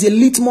strong that it's a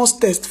litmus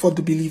test for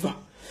the believer.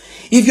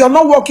 If you're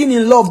not walking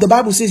in love, the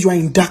Bible says you are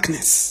in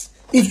darkness.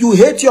 If you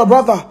hate your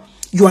brother,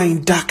 you are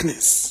in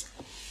darkness.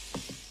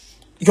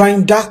 You are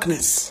in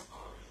darkness.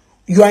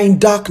 You are in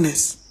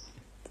darkness.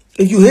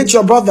 If you hate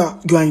your brother,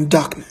 you are in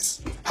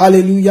darkness.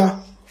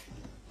 Hallelujah.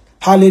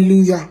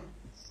 Hallelujah.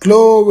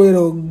 Glory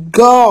to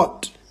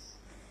God.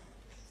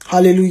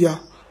 Hallelujah.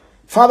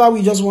 Father,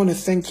 we just want to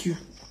thank you.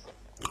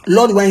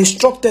 Lord, we're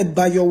instructed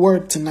by your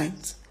word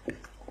tonight.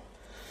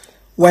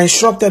 We're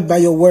instructed by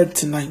your word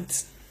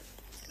tonight.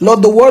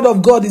 Lord, the word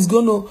of God is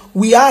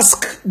we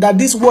ask that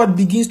this word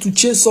begins to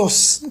chase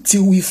us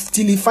till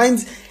it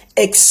finds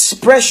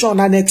expression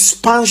and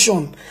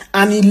expansion,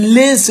 and it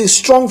lays a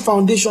strong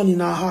foundation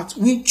in our hearts.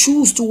 We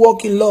choose to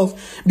walk in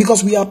love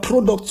because we are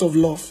products of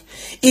love.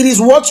 It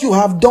is what you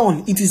have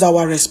done. It is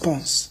our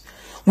response.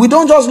 We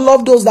don't just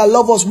love those that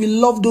love us. We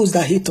love those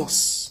that hate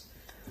us.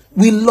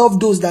 We love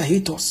those that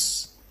hate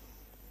us.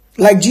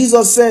 Like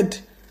Jesus said,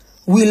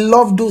 we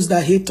love those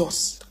that hate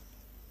us.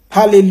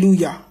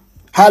 Hallelujah.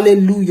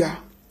 Hallelujah.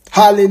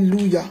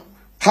 Hallelujah.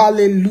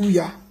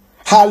 Hallelujah.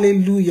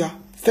 Hallelujah.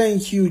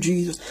 Thank you,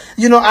 Jesus.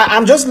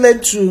 I'm just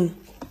led to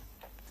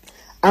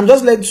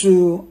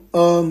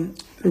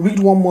read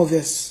one more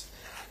verse.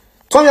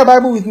 Turn your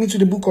Bible with me to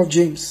the book of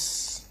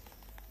James.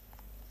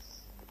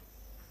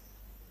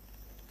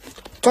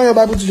 Turn your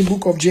Bible to the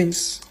book of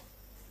James.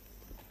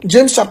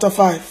 James chapter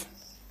 5.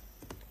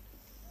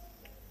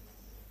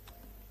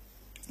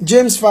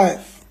 James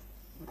 5.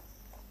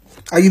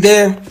 Are you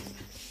there?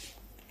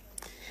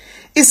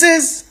 It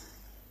says,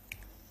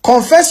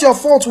 confess your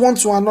faults one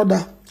to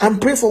another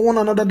and pray for one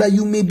another that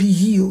you may be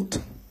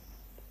healed.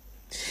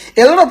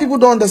 A lot of people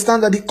don't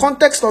understand that the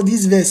context of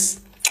this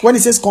verse, when it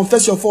says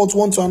confess your faults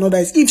one to another,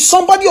 is if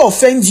somebody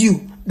offends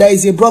you, that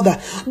is a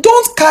brother,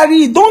 don't tie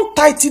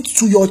it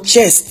to your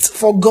chest,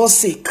 for God's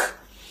sake.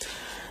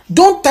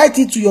 Don't tie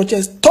it to your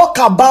chest. Talk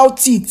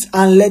about it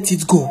and let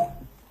it go.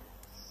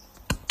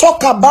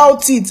 Talk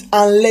about it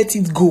and let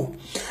it go.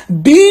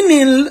 Being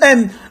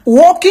in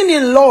walking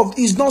in love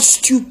is not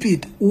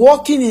stupid.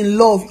 Walking in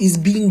love is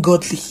being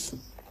godly.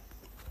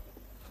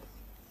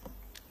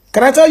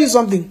 Can I tell you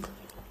something?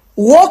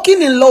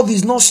 Walking in love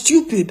is not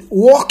stupid.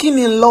 Walking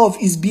in love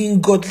is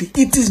being godly.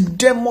 It is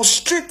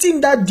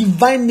demonstrating that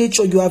divine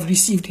nature you have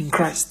received in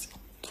Christ.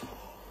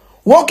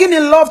 Walking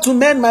in love to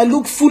men might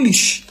look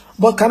foolish,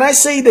 but can I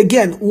say it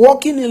again?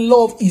 Walking in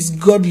love is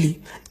godly.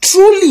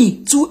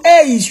 Truly, to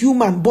err is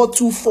human, but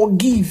to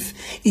forgive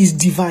is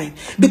divine.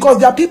 Because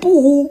there are people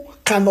who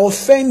can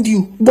offend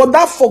you, but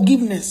that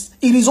forgiveness,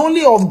 it is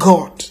only of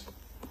God.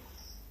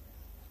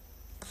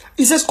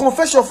 He says,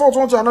 confess your faults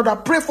one to another,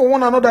 pray for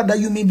one another that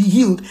you may be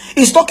healed.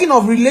 He's talking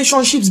of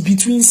relationships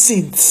between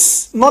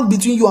saints, not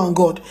between you and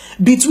God.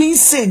 Between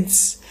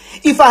saints.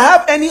 If I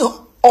have any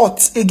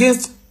ought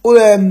against,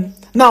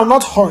 now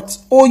not hurt,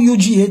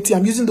 O-U-G-H-T,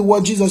 I'm using the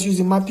word Jesus used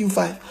in Matthew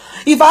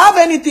 5. If I have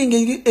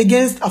anything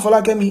against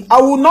Afolakemi,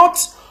 I will not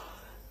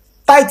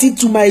tight it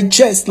to my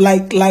chest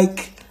like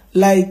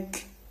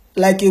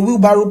a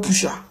wheelbarrow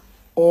pusher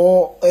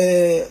or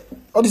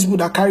all these people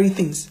that carry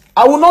things.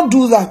 I will not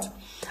do that.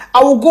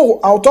 I will go,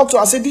 I'll talk to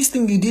her, I say, this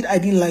thing you did, I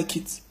didn't like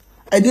it.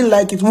 I didn't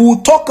like it. We will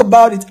talk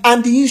about it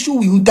and the issue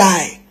will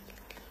die.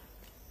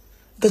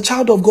 The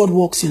child of God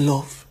walks in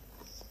love.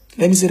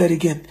 Let me say that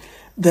again.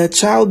 The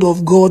child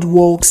of God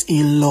walks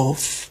in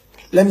love.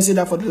 Let me say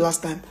that for the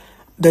last time.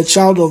 The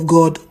child of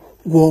God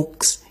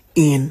walks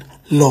in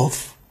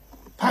love.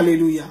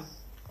 Hallelujah.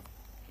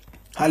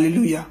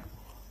 Hallelujah.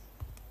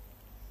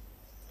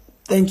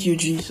 Thank you,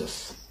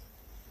 Jesus.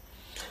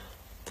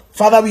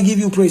 Father, we give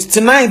you praise.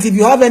 Tonight, if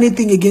you have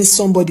anything against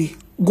somebody,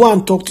 go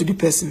and talk to the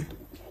person.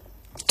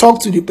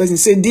 Talk to the person.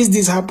 Say,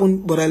 this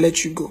happened, but I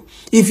let you go.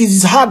 If it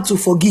is hard to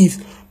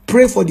forgive,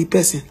 pray for the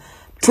person.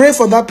 Pray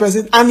for that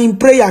person. And in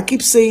prayer,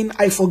 keep saying,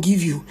 I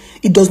forgive you.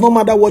 It does not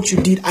matter what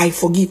you did, I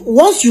forgive.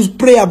 Once you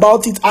pray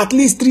about it at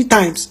least 3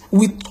 times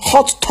with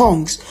hot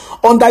tongues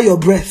under your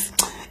breath,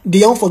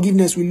 the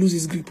unforgiveness will lose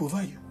its grip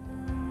over you.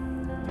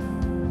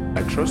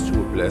 I trust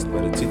you were blessed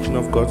by the teaching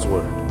of God's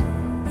Word.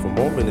 For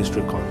more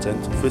ministry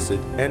content, visit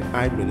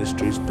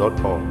niministries.org.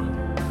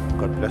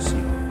 God bless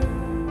you.